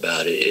comments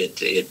about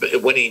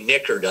it. When he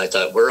nickered, I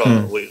thought, we're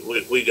on.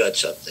 We got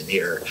something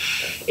here.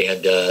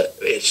 And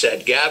it's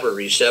that GABA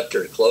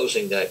receptor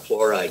closing that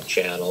chloride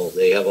channel.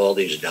 They have all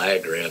these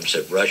diagrams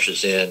that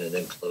rushes in and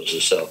then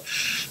closes. So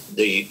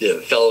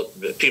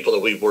the people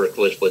that we've worked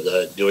with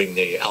doing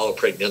the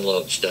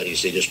allopregnanolone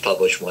studies, they just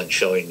published one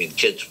showing in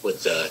kids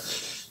with a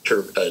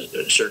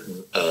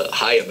certain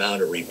high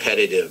amount of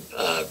repetitive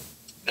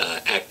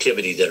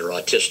activity that are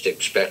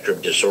autistic spectrum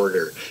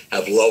disorder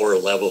have lower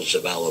levels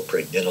of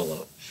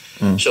allopregnanolone.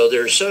 So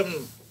there's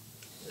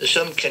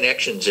some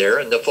connections there,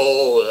 and the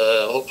foal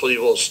hopefully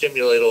will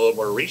stimulate a little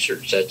more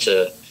research. That's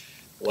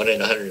 1 in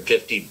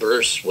 150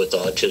 births with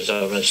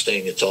autism. I'm not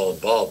saying it's all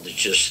involved. It's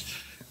just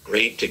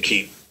great to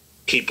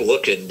keep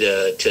looking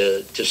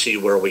to see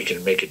where we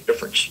can make a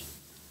difference.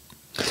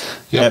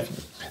 Yep.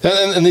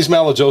 And these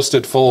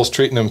maladjusted foals,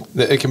 treating them,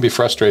 it can be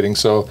frustrating.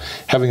 So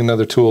having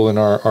another tool in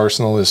our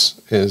arsenal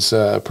is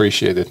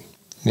appreciated.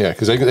 Yeah,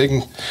 because they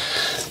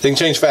can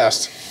change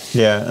fast.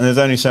 Yeah, and there's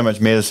only so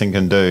much medicine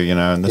can do,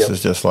 and this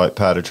is just like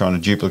part of trying to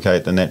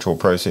duplicate the natural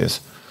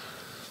process.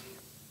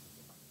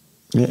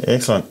 Yeah,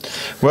 excellent.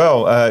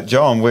 Well,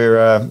 John,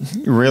 we're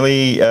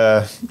really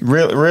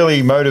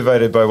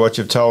motivated by what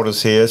you've told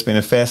us here. It's been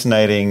a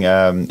fascinating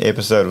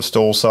episode of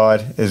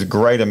Stallside. There's a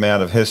great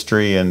amount of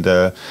history and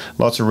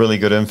lots of really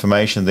good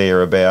information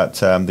there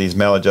about these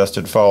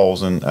maladjusted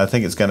foals, and I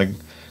think it's going to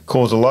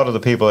cause a lot of the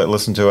people that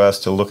listen to us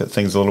to look at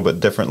things a little bit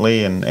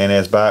differently. And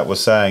as Bart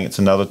was saying, it's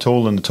another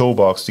tool in the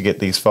toolbox to get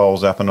these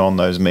foals up and on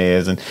those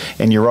mares. And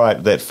you're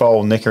right, that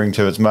foal nickering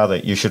to its mother,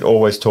 you should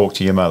always talk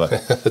to your mother.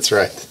 That's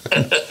right.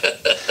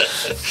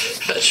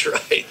 That's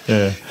right.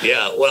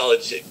 Yeah. Well,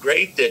 it's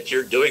great that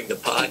you're doing the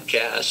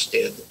podcast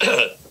and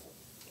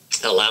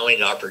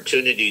allowing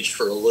opportunities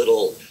for a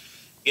little,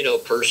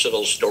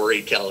 personal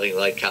storytelling,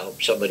 like how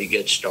somebody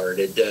gets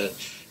started.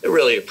 I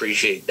really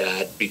appreciate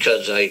that,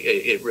 because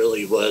it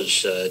really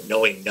was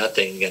knowing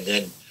nothing and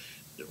then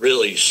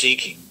really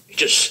seeking.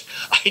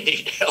 I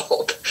need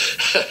help.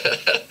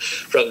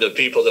 from the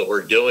people that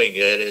were doing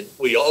it, and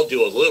we all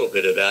do a little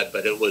bit of that,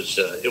 but it was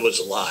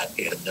a lot,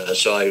 and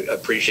so I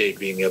appreciate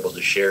being able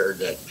to share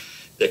that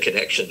the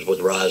connections with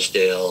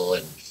Rosdale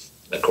and.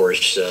 Of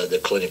course, the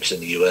clinics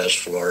in the U.S.,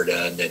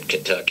 Florida, and then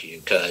Kentucky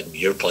and Cud, and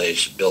your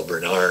place, Bill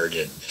Bernard,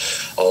 and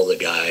all the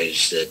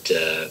guys that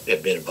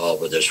have been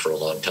involved with this for a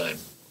long time.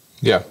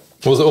 Yeah.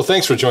 Well,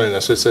 thanks for joining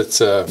us.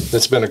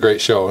 It's been a great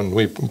show, and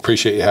we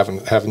appreciate you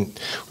having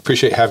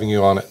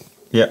you on it.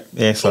 Yeah,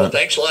 excellent. Well,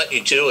 thanks a lot,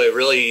 you too. I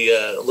really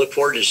look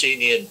forward to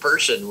seeing you in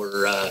person.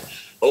 We're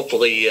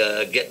hopefully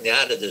getting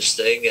out of this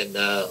thing, and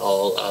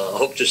I'll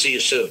hope to see you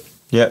soon.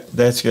 Yep,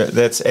 that's good.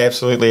 That's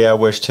absolutely our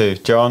wish too.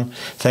 John,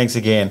 thanks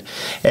again.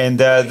 And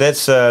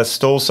that's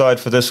Stall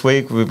Side for this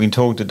week. We've been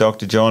talking to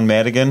Dr. John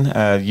Madigan,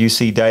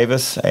 UC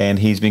Davis, and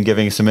he's been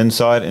giving us some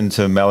insight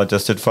into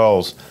maladjusted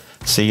foals.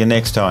 See you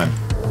next time.